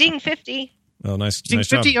 I dinged 50. Oh, nice job.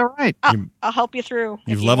 50, all right. I'll help you through.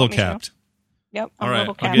 You've level capped. Yep, I'm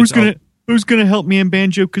level capped. Who's gonna help me in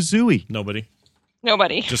Banjo-Kazooie? Nobody.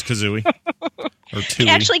 Just Kazooie. Or Tooie.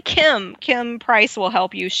 Actually, Kim Price will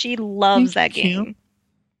help you. She loves that game.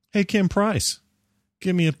 Hey, Kim Price.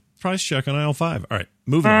 Give me a price check on aisle 5. All right,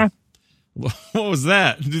 moving on. What was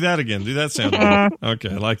that? Do that again. Do that sound. Okay,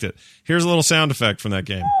 I liked it. Here's a little sound effect from that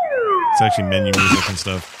game. It's actually menu music and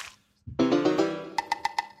stuff.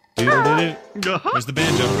 There's the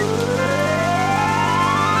banjo.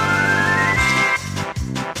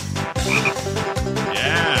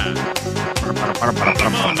 Yeah.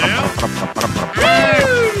 Come on now.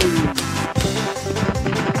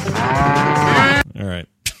 All right.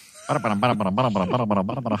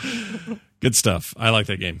 Good stuff. I like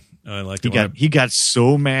that game. I like it. He got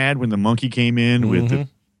so mad when the monkey came in with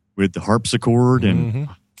the harpsichord and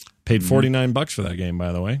paid $49 for that game,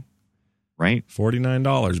 by the way. Right,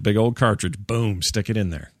 $49, big old cartridge. Boom, stick it in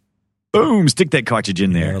there. Boom, stick that cartridge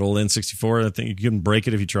in there. Little N64. I think you couldn't break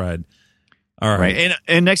it if you tried. All right.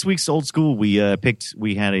 And next week's Old School, we had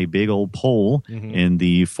a big old poll in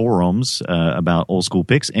the forums about old school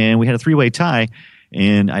picks, and we had a 3-way tie.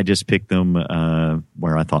 And I just picked them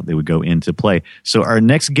where I thought they would go into play. So our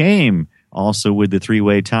next game, also with the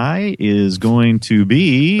 3-way tie, is going to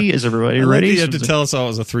be, is everybody ready? You have to tell us all it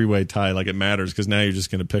was a 3-way tie like it matters, because now you're just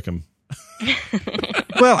going to pick them.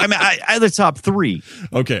 Well, I mean, I had the top 3.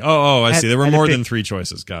 Okay. Oh, I see. There were more than 3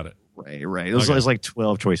 choices. Got it. Right. It was like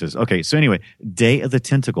 12 choices. Okay, so anyway, Day of the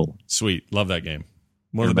Tentacle. Sweet. Love that game.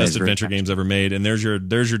 One of the best adventure games ever made. And there's your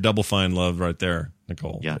Double Fine love right there,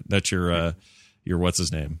 Nicole. Yeah. That's your what's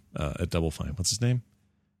his name at Double Fine? What's his name?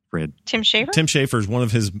 Fred. Tim Schafer? Tim Schafer's one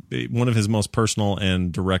of his most personal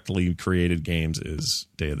and directly created games is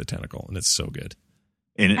Day of the Tentacle, and it's so good.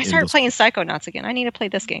 And I started playing Psychonauts again. I need to play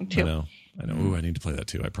this game too. I know. Ooh, I need to play that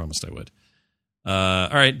too. I promised I would. All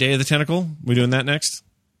right, Day of the Tentacle. We doing that next?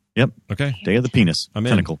 Yep. Okay. Day of the Penis.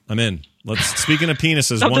 Tentacle. I'm in. Speaking of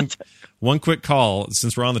penises, one quick call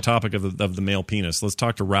since we're on the topic of the male penis. Let's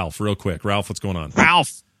talk to Ralph real quick. Ralph, what's going on?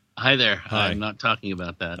 Ralph. Hi there. Hi. I'm not talking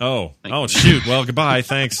about that. Oh, shoot. Well, goodbye.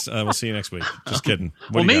 Thanks. We'll see you next week. Just kidding.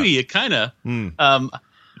 Well, maybe it kind of.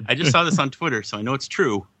 I just saw this on Twitter, so I know it's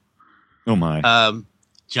true. Oh my!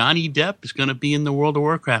 Johnny Depp is going to be in the World of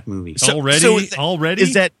Warcraft movie. Already?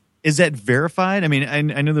 Is that verified? I mean,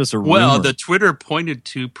 I know there's a rumor. Well, the Twitter pointed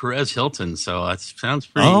to Perez Hilton, so that sounds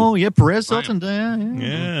pretty. Oh yeah, Perez Hilton.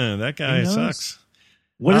 Yeah, that guy sucks.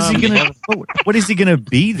 What is he gonna? What is he gonna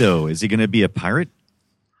be though? Is he gonna be a pirate?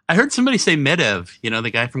 I heard somebody say Medivh. You know,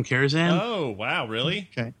 the guy from Karazhan. Oh wow, really?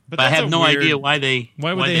 Okay, but I have no idea why they.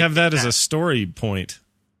 Why would they have that as a story point?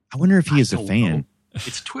 I wonder if he is a fan. Know.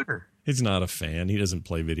 It's Twitter. He's not a fan. He doesn't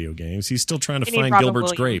play video games. He's still trying to find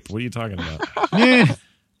Gilbert's grape. What are you talking about? Yeah.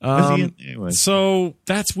 So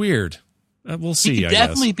that's weird. We'll see. He could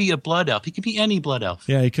definitely be a blood elf. He could be any blood elf.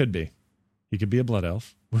 Yeah, he could be. He could be a blood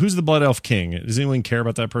elf. Who's the blood elf king? Does anyone care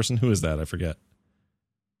about that person? Who is that? I forget.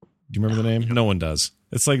 Do you remember the name? No one does.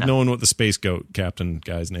 It's like knowing what the space goat captain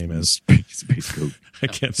guy's name is. Space goat. I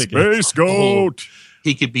can't think of it. Space goat.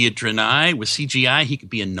 He could be a Draenei with CGI. He could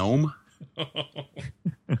be a gnome.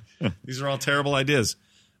 These are all terrible ideas.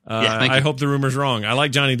 I hope the rumor's wrong. I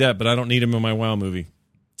like Johnny Depp, but I don't need him in my WoW movie.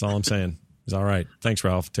 That's all I'm saying. He's all right. Thanks,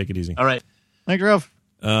 Ralph. Take it easy. All right. Thanks, Ralph.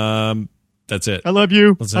 That's it. I love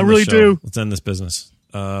you. I really do. Let's end this business.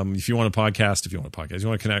 If you want to podcast, you want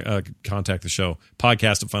to contact the show,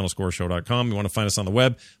 podcast at finalscoreshow.com. You want to find us on the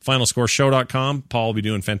web, finalscoreshow.com. Paul will be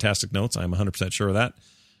doing fantastic notes. I'm 100% sure of that.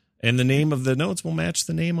 And the name of the notes will match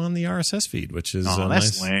the name on the RSS feed, which is that's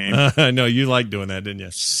nice. Lame. I know you like doing that, didn't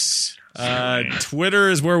you? Twitter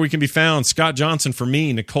is where we can be found. Scott Johnson for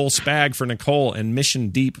me, Nicole Spag for Nicole, and Mission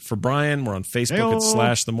Deep for Brian. We're on Facebook at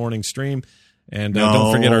 /The Morning Stream. And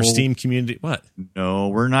don't forget our Steam community. What? No,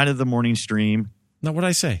 we're not at the morning stream. No, what did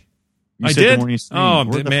I say? I did? Oh,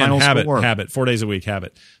 man, habit. 4 days a week,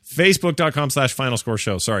 habit. Facebook.com/Final Score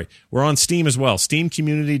Show. Sorry. We're on Steam as well.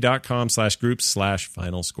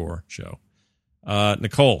 SteamCommunity.com/groups/Final Score Show.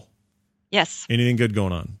 Nicole. Yes. Anything good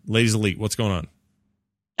going on? Ladies Elite, what's going on?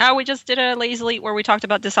 We just did a Ladies Elite where we talked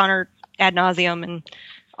about Dishonored ad nauseum and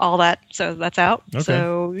all that. So that's out. Okay.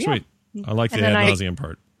 So, yeah. Sweet. I like the ad nauseum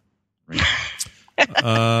part.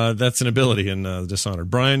 That's an ability in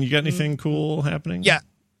Dishonored. Brian, you got anything cool happening? Yeah,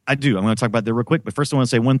 I do. I'm going to talk about that real quick. But first, I want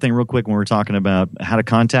to say one thing real quick when we're talking about how to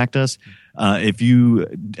contact us. If you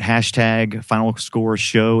hashtag Final Score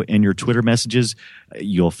Show in your Twitter messages,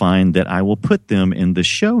 you'll find that I will put them in the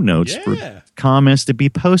show notes for comments to be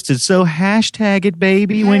posted. So hashtag it,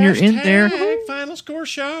 baby, when you're in there. Final Score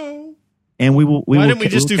Show. And we will. Why didn't we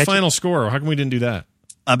just do Final Score? How come we didn't do that?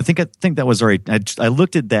 I think that was already. I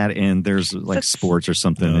looked at that and there's like sports or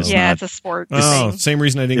something. It's a sport. Same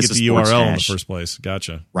reason I didn't get the URL in the first place.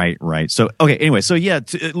 Gotcha. Right. So okay. Anyway, so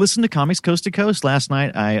listen to Comics Coast to Coast. Last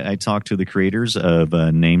night I talked to the creators of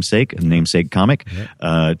Namesake Comic.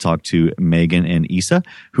 Talked to Megan and Issa,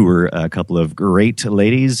 who were a couple of great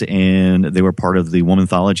ladies, and they were part of the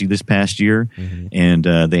Womanthology this past year. Mm-hmm. And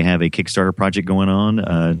they have a Kickstarter project going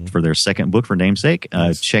on for their second book for Namesake.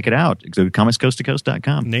 Nice. Check it out. Go to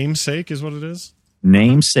comicscoasttocoast.com. Namesake is what it is?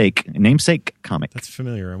 Namesake Comic. That's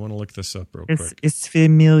familiar. I want to look this up real quick. It's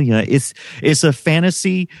familiar. It's a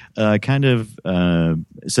fantasy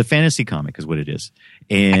it's a fantasy comic is what it is.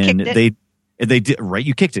 And they did right.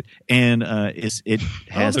 You kicked it. And it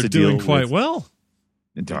has to deal doing quite well.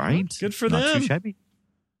 Right. Good for Not them. too shabby.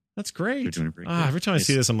 That's great. Every time I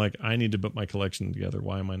see this, I'm like, I need to put my collection together.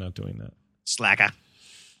 Why am I not doing that? Slacker.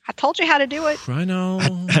 I told you how to do it. I know.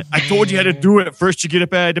 I told you how to do it. First, you get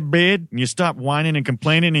up out of bed and you stop whining and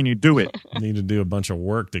complaining and you do it. I need to do a bunch of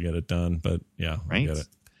work to get it done, but yeah, right. I get it.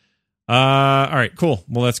 All right, cool.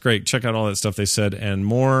 Well, that's great. Check out all that stuff they said and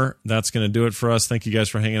more. That's going to do it for us. Thank you guys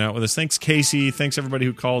for hanging out with us. Thanks, Casey. Thanks, everybody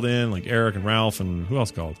who called in, like Eric and Ralph, and who else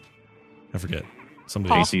called? I forget.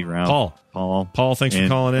 Somebody. Casey, Ralph. Paul, thanks for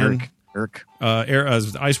calling in. Eric.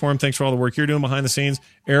 Iceworm, thanks for all the work you're doing behind the scenes.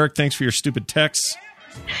 Eric, thanks for your stupid texts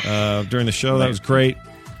during the show. That was great.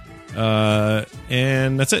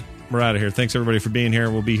 And that's it. We're out of here. Thanks, everybody, for being here.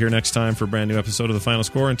 We'll be here next time for a brand new episode of The Final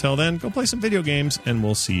Score. Until then, go play some video games, and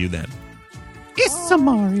we'll see you then. It's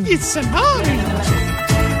Mario. It's Mario.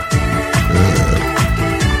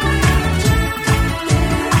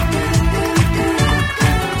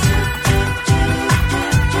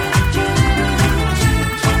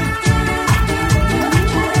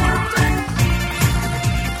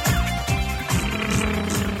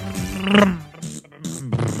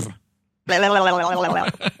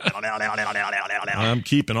 I'm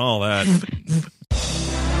keeping all that.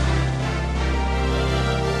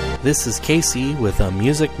 This is Casey with a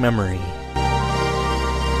music memory.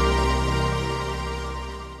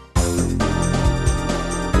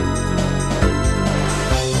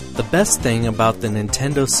 best thing about the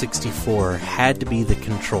Nintendo 64 had to be the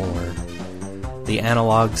controller. The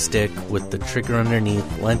analog stick with the trigger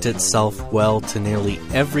underneath lent itself well to nearly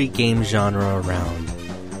every game genre around.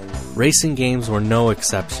 Racing games were no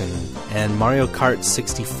exception, and Mario Kart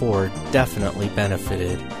 64 definitely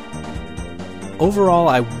benefited. Overall,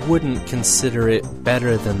 I wouldn't consider it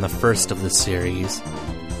better than the first of the series.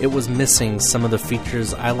 It was missing some of the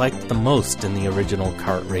features I liked the most in the original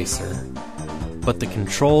Kart Racer. But the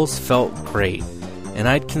controls felt great, and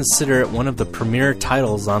I'd consider it one of the premier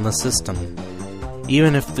titles on the system,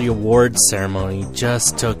 even if the awards ceremony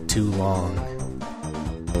just took too long.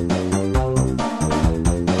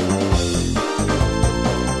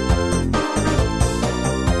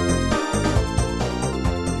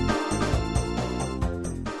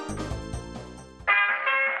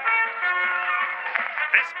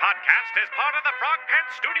 This podcast is part of the Frog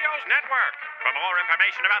Pants Studios Network. For more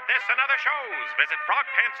information about this and other shows, visit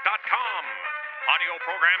frogpants.com. Audio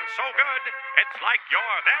program so good, it's like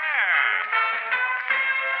you're there.